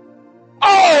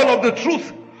 all of the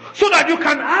truth, so that you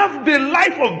can have the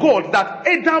life of God that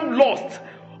Adam lost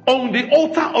on the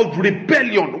altar of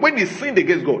rebellion when he sinned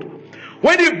against God.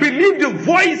 When he believed the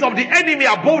voice of the enemy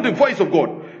above the voice of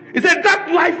God. He said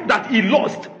that life that he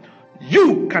lost,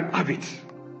 you can have it.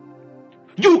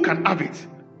 You can have it.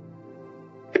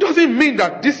 It doesn't mean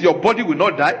that this your body will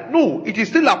not die. No, it is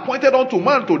still appointed unto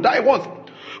man to die once.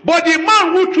 But the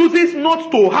man who chooses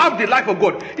not to have the life of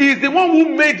God is the one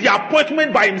who made the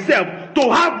appointment by himself to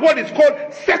have what is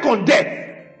called second death.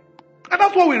 And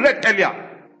that's what we read earlier.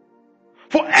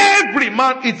 For every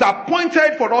man it's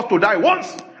appointed for us to die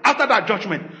once after that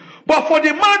judgment. But for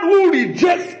the man who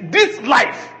rejects this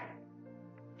life,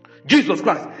 Jesus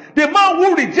Christ, the man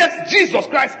who rejects Jesus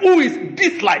Christ, who is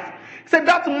this life, said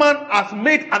that man has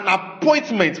made an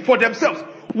appointment for themselves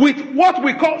with what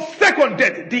we call second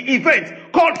death, the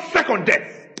event called second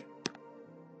death,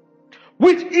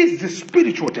 which is the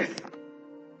spiritual death.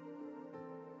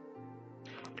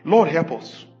 Lord, help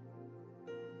us.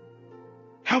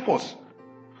 Help us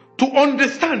to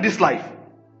understand this life.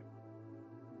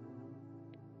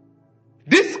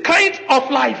 This kind of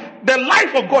life, the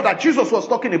life of God that Jesus was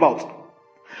talking about,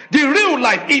 the real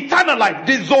life, eternal life,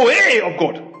 the Zoe of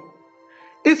God,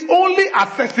 is only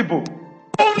accessible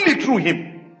only through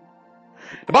him.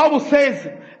 The Bible says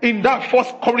in that 1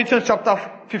 Corinthians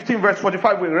chapter 15 verse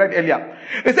 45 we read earlier,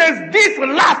 it says this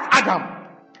last Adam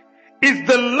is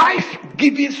the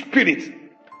life-giving spirit.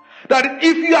 That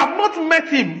if you have not met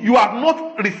him, you have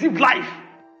not received life.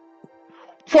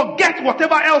 Forget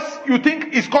whatever else you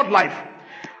think is called life.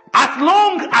 As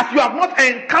long as you have not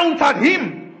encountered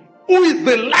him, who is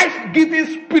the life-giving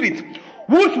spirit,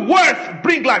 whose words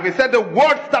bring life. He said, the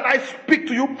words that I speak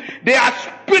to you, they are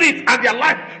spirit and they are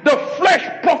life. The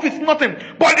flesh profits nothing,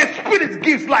 but the spirit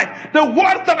gives life. The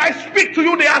words that I speak to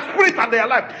you, they are spirit and they are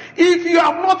life. If you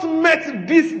have not met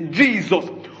this Jesus,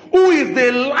 who is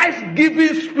the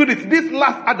life-giving spirit, this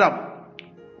last Adam,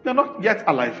 you're not yet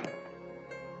alive.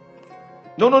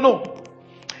 No.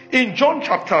 In John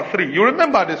chapter 3, you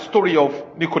remember the story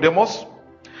of Nicodemus?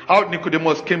 How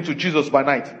Nicodemus came to Jesus by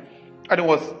night and he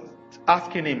was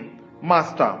asking him,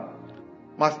 Master,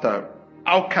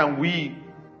 how can we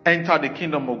enter the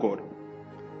kingdom of God?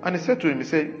 And he said to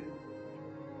him,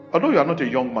 although you are not a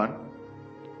young man,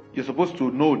 you're supposed to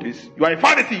know this. You are a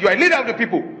Pharisee, you are a leader of the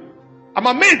people. I'm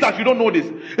amazed that you don't know this.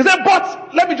 He said,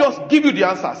 but let me just give you the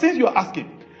answer. Since you are asking,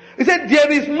 he said,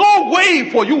 there is no way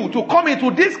for you to come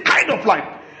into this kind of life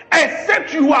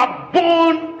except you are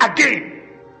born again.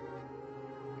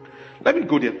 Let me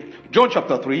go there. John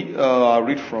chapter 3, I'll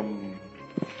read from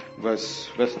verse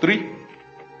 3.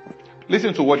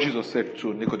 Listen to what Jesus said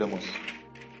to Nicodemus.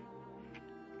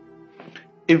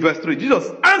 In verse 3, Jesus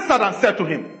answered and said to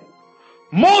him,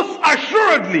 most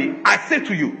assuredly I say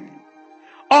to you,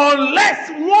 unless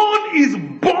one is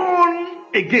born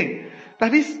again,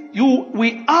 that is,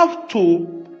 we have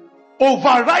to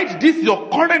override this your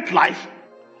current life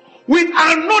with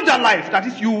another life. That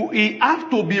is, you have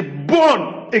to be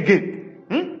born again.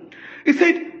 He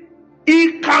said,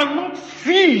 he cannot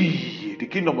see the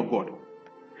kingdom of God.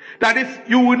 That is,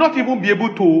 you will not even be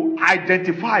able to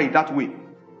identify that way.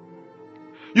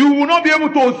 You will not be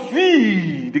able to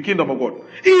see the kingdom of God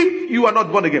if you are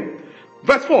not born again.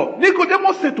 Verse 4,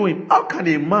 Nicodemus said to him, how can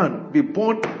a man be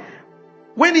born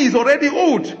when he is already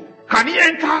old? Can he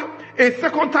enter a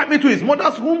second time into his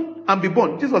mother's womb and be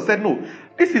born? Jesus said, no,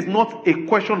 this is not a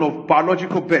question of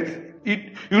biological birth.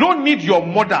 You don't need your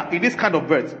mother in this kind of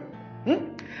birth.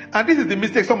 And this is the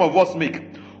mistake some of us make.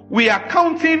 We are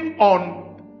counting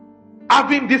on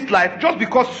having this life just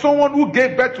because someone who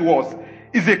gave birth to us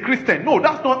is a Christian. No,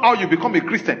 that's not how you become a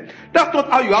Christian. That's not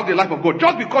how you have the life of God.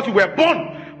 Just because you were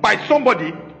born by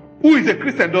somebody who is a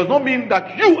Christian does not mean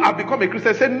that you have become a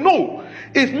Christian. Say no,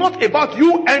 it's not about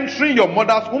you entering your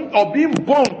mother's womb or being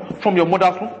born from your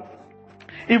mother's womb.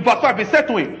 In verse 5, he said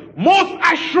to him, most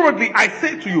assuredly I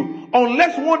say to you,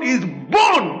 unless one is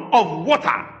born of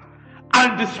water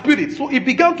and the spirit. So he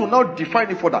began to now define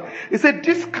it further. He said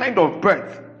this kind of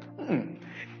birth,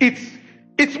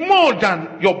 it's more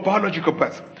than your biological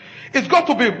birth. It's got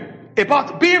to be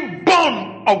about being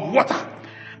born of water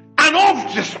and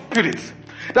of the spirit.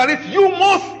 That is, you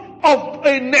must of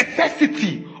a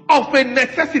necessity have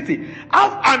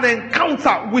an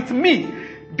encounter with me,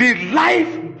 the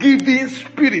life-giving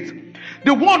spirit,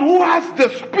 the one who has the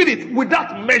spirit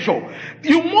without measure.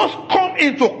 You must come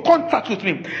into contact with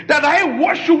me, that I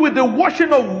wash you with the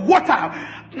washing of water,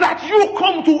 that you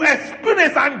come to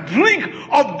experience and drink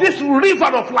of this river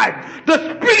of life, the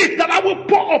spirit that I will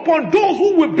pour upon those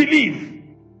who will believe.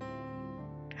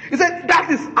 He said that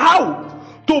is how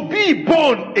to be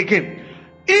born again.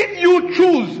 If you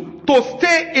choose to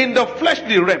stay in the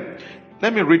fleshly realm,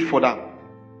 let me read further.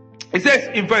 It says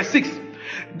in verse 6,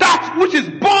 that which is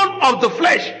born of the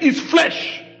flesh is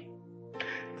flesh,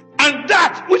 and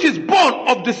that which is born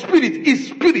of the spirit is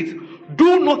spirit.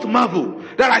 Do not marvel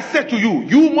that I said to you,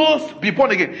 you must be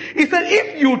born again. He said,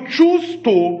 if you choose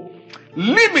to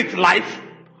limit life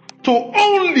to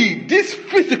only this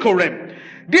physical realm,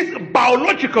 this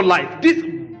biological life, this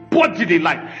bodily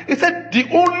life, he said the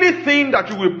only thing that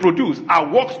you will produce are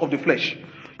works of the flesh.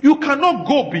 You cannot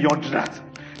go beyond that.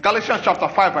 Galatians chapter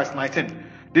 5 verse 19.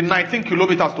 The 19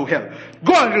 kilometers to hell.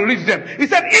 Go and read them. He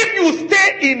said, if you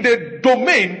stay in the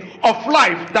domain of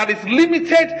life that is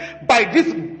limited by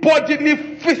this bodily,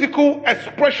 physical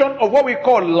expression of what we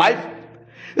call life,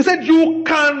 he said, you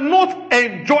cannot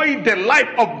enjoy the life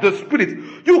of the spirit.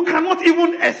 You cannot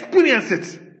even experience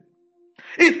it.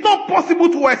 It's not possible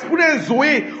to experience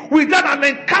Zoe without an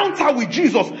encounter with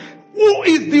Jesus, who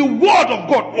is the word of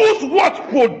God, whose word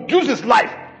produces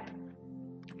life.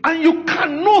 And you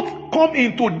cannot come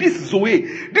into this Zoe,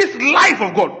 this life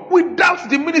of God, without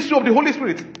the ministry of the Holy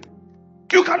Spirit.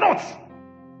 You cannot.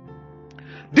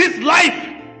 This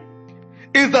life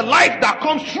is the life that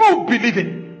comes through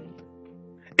believing.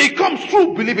 It comes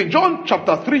through believing. John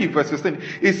chapter 3 verse 16.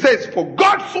 It says, for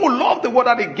God so loved the world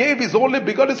that he gave his only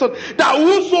begotten son, that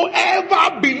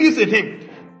whosoever believes in him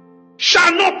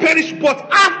shall not perish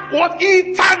but have what?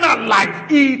 Eternal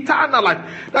life. Eternal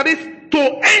life. That is,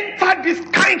 to enter this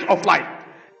kind of life,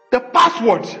 the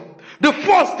password, the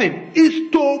first thing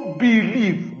is to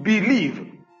believe.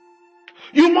 Believe.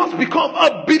 You must become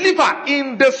a believer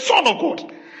in the Son of God.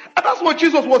 And that's what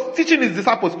Jesus was teaching his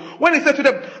disciples when he said to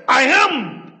them, I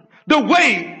am the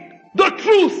way, the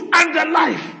truth, and the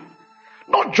life.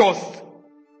 Not just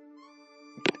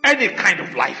any kind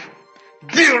of life.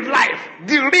 The life,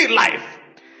 the real life,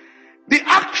 the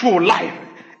actual life,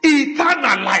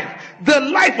 eternal life, the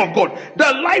life of God,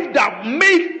 the life that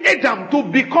made Adam to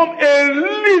become a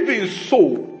living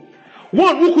soul.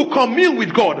 One who could commune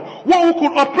with God, one who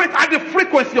could operate at the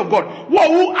frequency of God, one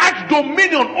who had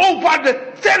dominion over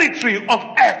the territory of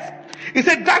earth. He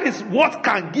said that is what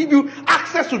can give you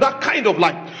access to that kind of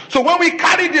life. So when we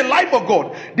carry the life of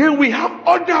God, then we have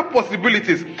other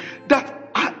possibilities that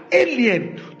are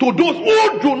alien to those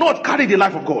who do not carry the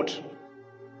life of God.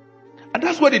 And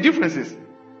that's where the difference is.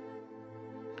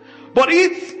 But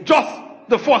it's just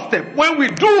the first step. When we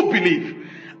do believe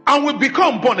and we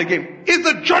become born again, it's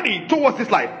a journey towards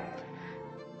this life.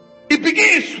 It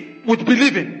begins with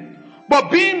believing.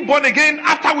 But being born again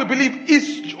after we believe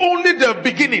is only the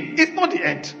beginning. It's not the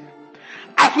end.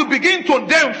 As we begin to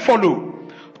then follow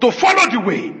the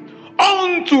way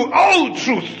unto all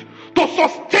truth, to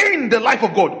sustain the life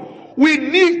of God, we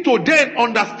need to then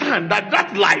understand that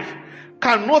that life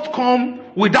cannot come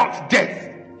without death.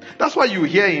 That's why you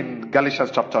hear in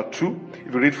Galatians chapter 2,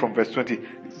 if you read from verse 20, it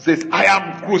says, I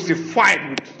am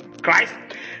crucified with Christ.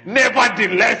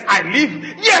 Nevertheless, I live.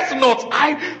 Yes, not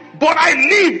I, but I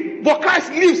live. But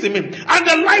Christ lives in me. And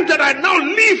the life that I now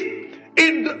live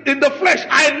in the flesh,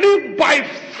 I live by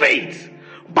faith.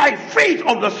 By faith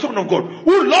of the Son of God,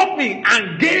 who loved me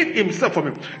and gave himself for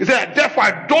me. He said, therefore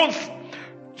I don't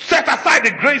set aside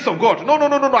the grace of God. No,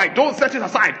 I don't set it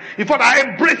aside. In fact, I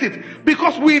embrace it.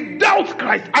 Because without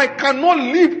Christ, I cannot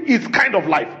live his kind of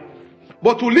life.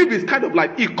 But to live his kind of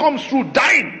life, it comes through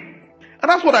dying. And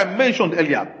that's what I mentioned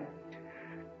earlier.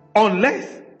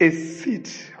 Unless a seed,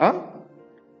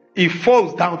 it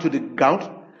falls down to the ground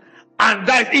and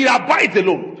dies, it abides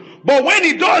alone. But when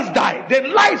it does die,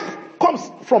 then life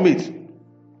comes from it.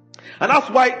 And that's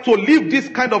why to live this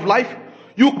kind of life,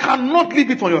 you cannot live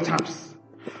it on your terms.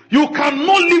 You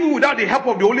cannot live it without the help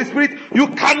of the Holy Spirit. You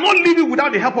cannot live it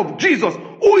without the help of Jesus,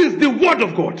 who is the Word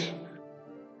of God.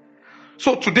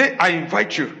 So today I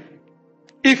invite you,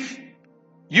 if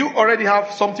you already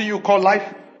have something you call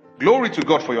life, glory to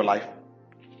God for your life.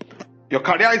 Your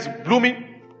career is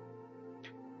blooming.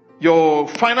 Your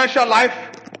financial life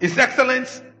is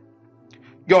excellent.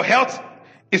 Your health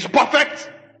is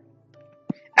perfect.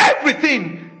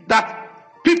 Everything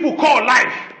that people call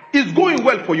life is going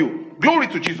well for you. Glory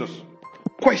to Jesus.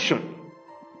 Question.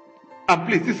 And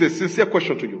please, this is a sincere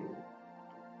question to you.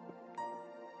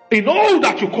 In all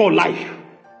that you call life,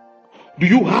 do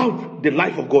you have the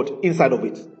life of God inside of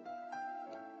it?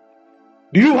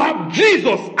 Do you have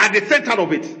Jesus at the center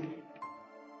of it?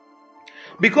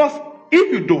 Because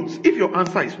if you don't, if your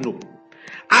answer is no,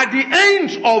 at the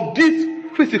end of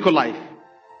this physical life,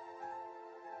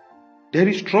 there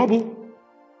is trouble.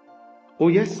 Oh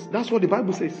yes, that's what the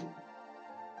Bible says.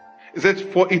 It says,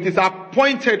 for it is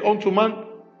appointed unto man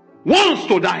once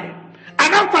to die.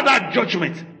 And after that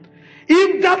judgment,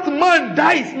 if that man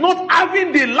dies not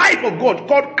having the life of God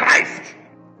called Christ,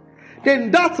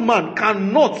 then that man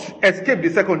cannot escape the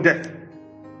second death.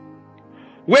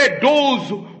 Where those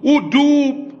who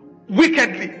do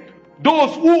wickedly,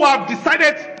 those who have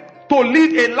decided to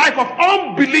lead a life of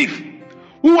unbelief,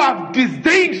 who have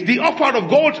disdained the offer of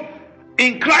God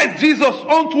in Christ Jesus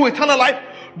unto eternal life,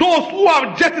 those who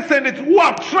have jettisoned it, who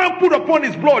have trampled upon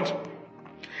his blood,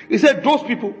 he said those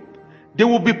people, they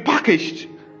will be packaged,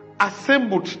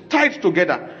 assembled, tied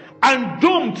together, and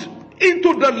dumped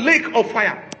into the lake of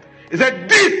fire. He said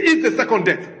this is the second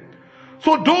death.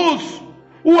 So those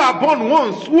who are born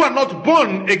once, who are not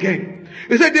born again,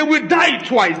 he said they will die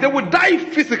twice. They will die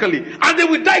physically, and they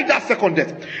will die that second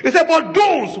death. He said, but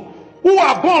those who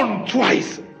are born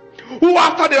twice, who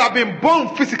after they have been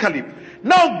born physically,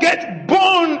 now get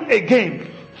born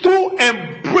again through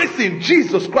embracing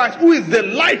Jesus Christ, who is the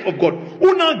life of God,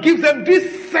 who now gives them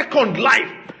this second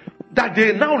life that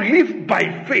they now live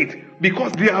by faith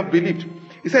because they have believed.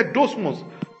 He said those ones,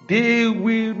 they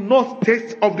will not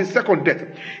taste of the second death.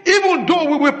 Even though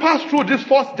we will pass through this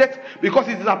first death, because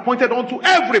it is appointed unto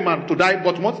every man to die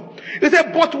but once. He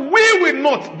said, but we will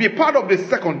not be part of the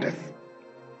second death.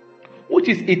 which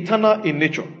is eternal in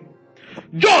nature.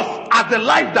 Just as the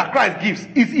life that Christ gives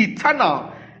is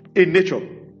eternal in nature,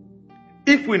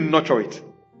 if we nurture it,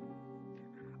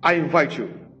 I invite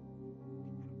you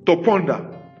to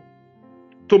ponder,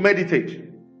 to meditate,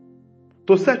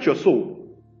 to search your soul,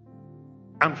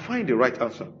 and find the right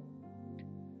answer.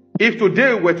 If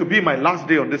today were to be my last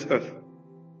day on this earth,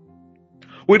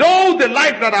 with all the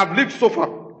life that I've lived so far,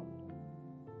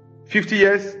 50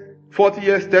 years, 40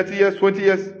 years, 30 years, 20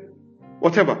 years,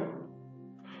 whatever,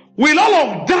 will all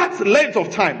of that length of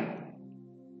time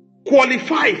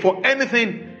qualify for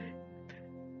anything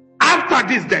after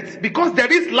this death? Because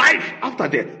there is life after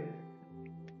death.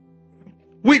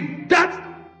 With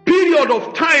that period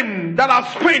of time that I've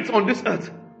spent on this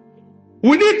earth,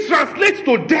 will it translate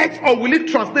to death, or will it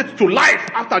translate to life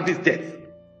after this death?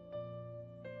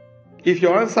 If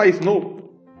your answer is no,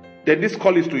 then this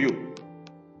call is to you.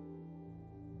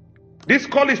 This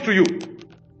call is to you.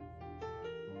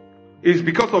 It's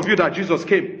because of you that Jesus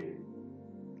came.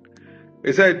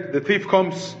 He said the thief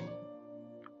comes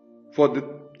for the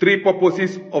three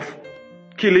purposes of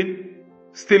killing,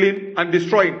 stealing, and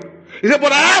destroying. He said,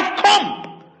 but I have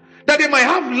come that they might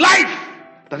have life,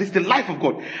 that is the life of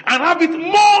God, and have it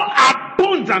more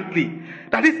abundantly,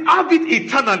 that is, have it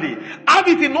eternally, have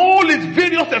it in all its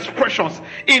various expressions,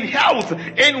 in health,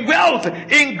 in wealth,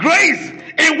 in grace,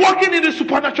 in walking in the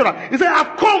supernatural. He said, I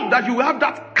have come that you will have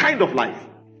that kind of life.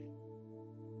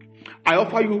 I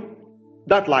offer you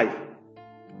that life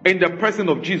in the presence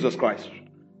of Jesus Christ.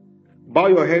 Bow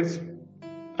your heads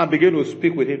and begin to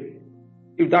speak with him.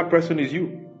 If that person is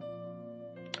you,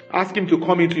 ask him to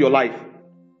come into your life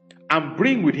and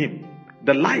bring with him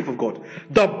the life of God,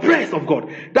 the breath of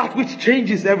God, that which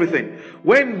changes everything.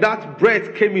 When that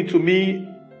breath came into me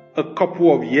a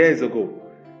couple of years ago,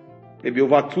 maybe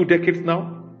over 2 decades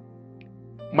now,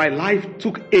 my life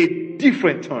took a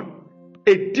different turn.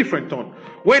 A different turn.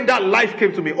 When that life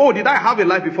came to me, oh, did I have a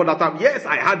life before that time? Yes,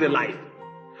 I had a life.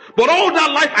 But all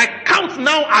that life I count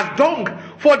now as dung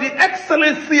for the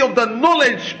excellency of the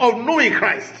knowledge of knowing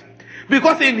Christ.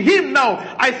 Because in him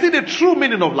now, I see the true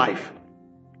meaning of life.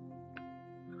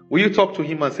 Will you talk to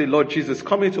him and say, Lord Jesus,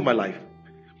 come into my life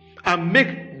and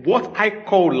make what I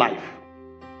call life,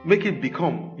 make it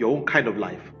become your own kind of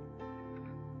life.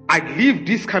 I live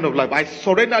this kind of life. I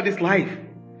surrender this life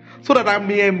so that I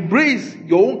may embrace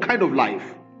your own kind of life.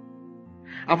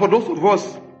 And for those of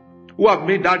us who have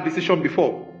made that decision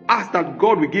before, ask that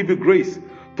God will give you grace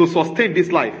to sustain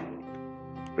this life.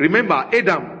 Remember,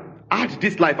 Adam had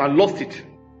this life and lost it.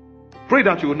 Pray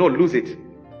that you will not lose it.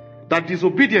 That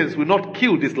disobedience will not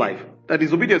kill this life. That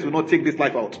disobedience will not take this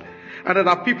life out. And there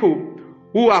are people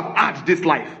who have had this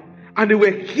life and they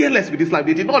were careless with this life.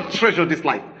 They did not treasure this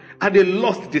life and they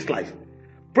lost this life.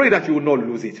 Pray that you will not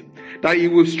lose it. That he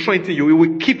will strengthen you. He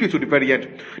will keep you to the very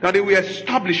end. That he will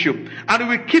establish you. And he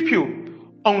will keep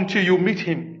you until you meet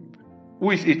him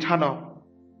who is eternal.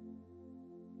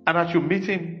 And that you meet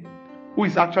him who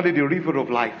is actually the river of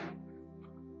life.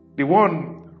 The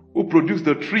one who produced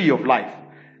the tree of life.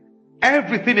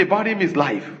 Everything about him is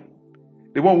life.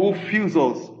 The one who fills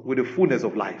us with the fullness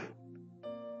of life.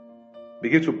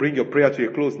 Begin to bring your prayer to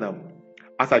a close now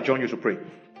as I join you to pray.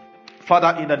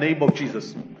 Father, in the name of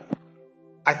Jesus,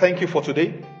 I thank you for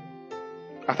today.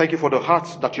 I thank you for the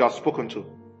hearts that you have spoken to.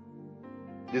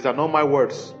 These are not my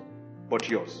words, but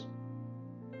yours.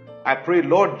 I pray,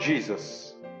 Lord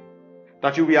Jesus,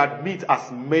 that you will admit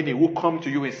as many who come to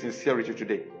you in sincerity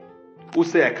today, who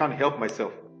say, I can't help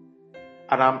myself,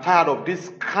 and I'm tired of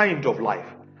this kind of life.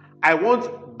 I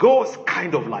want God's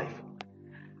kind of life.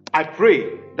 I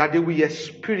pray that they will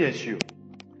experience you.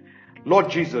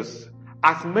 Lord Jesus,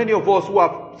 as many of us who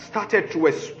have started to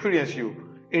experience you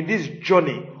in this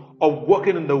journey of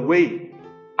walking in the way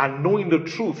and knowing the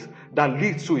truth that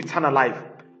leads to eternal life,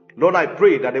 Lord, I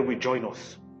pray that they will join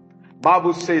us.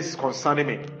 Bible says concerning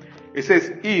me, it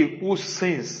says, he who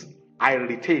sins, I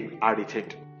retain, are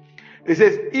retained. It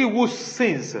says, he who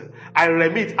sins, I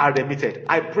remit, are remitted.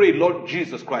 I pray, Lord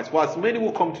Jesus Christ, for as many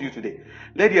who come to you today,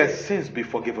 let their sins be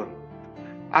forgiven.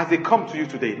 As they come to you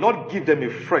today, Lord, give them a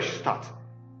fresh start,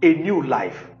 a new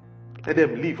life. Let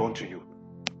them live unto you.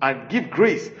 And give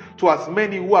grace to as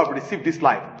many who have received this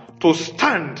life to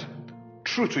stand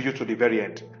true to you to the very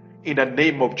end. In the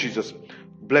name of Jesus.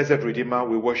 Blessed Redeemer,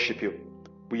 we worship you.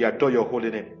 We adore your holy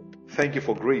name. Thank you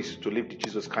for grace to live the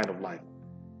Jesus kind of life.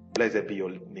 Blessed be your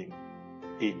name.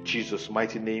 In Jesus'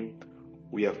 mighty name,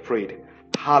 we have prayed.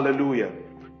 Hallelujah.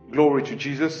 Glory to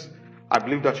Jesus. I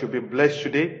believe that you've been blessed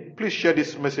today. Please share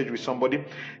this message with somebody,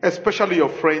 especially your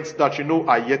friends that you know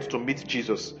are yet to meet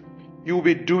Jesus. You will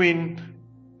be doing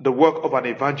the work of an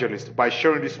evangelist by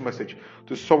sharing this message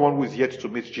to someone who is yet to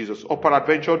meet Jesus, or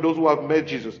peradventure those who have met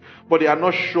Jesus but they are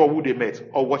not sure who they met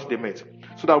or what they met,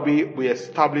 so that we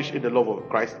establish in the love of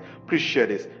Christ. Please share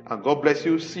this, and God bless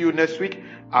you. See you next week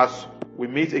as we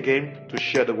meet again to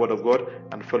share the word of God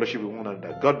and fellowship with one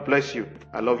another. God bless you.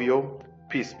 I love you all.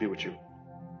 Peace be with you.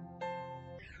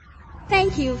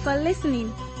 Thank you for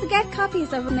listening. To get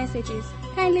copies of messages,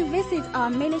 kindly visit our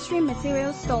ministry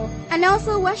materials store and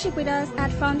also worship with us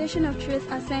at Foundation of Truth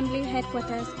Assembly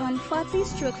headquarters on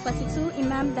 40/42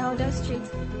 Imam Dauda Street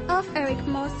off Eric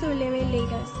Moore, Surulere,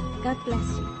 Lagos. God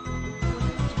bless you.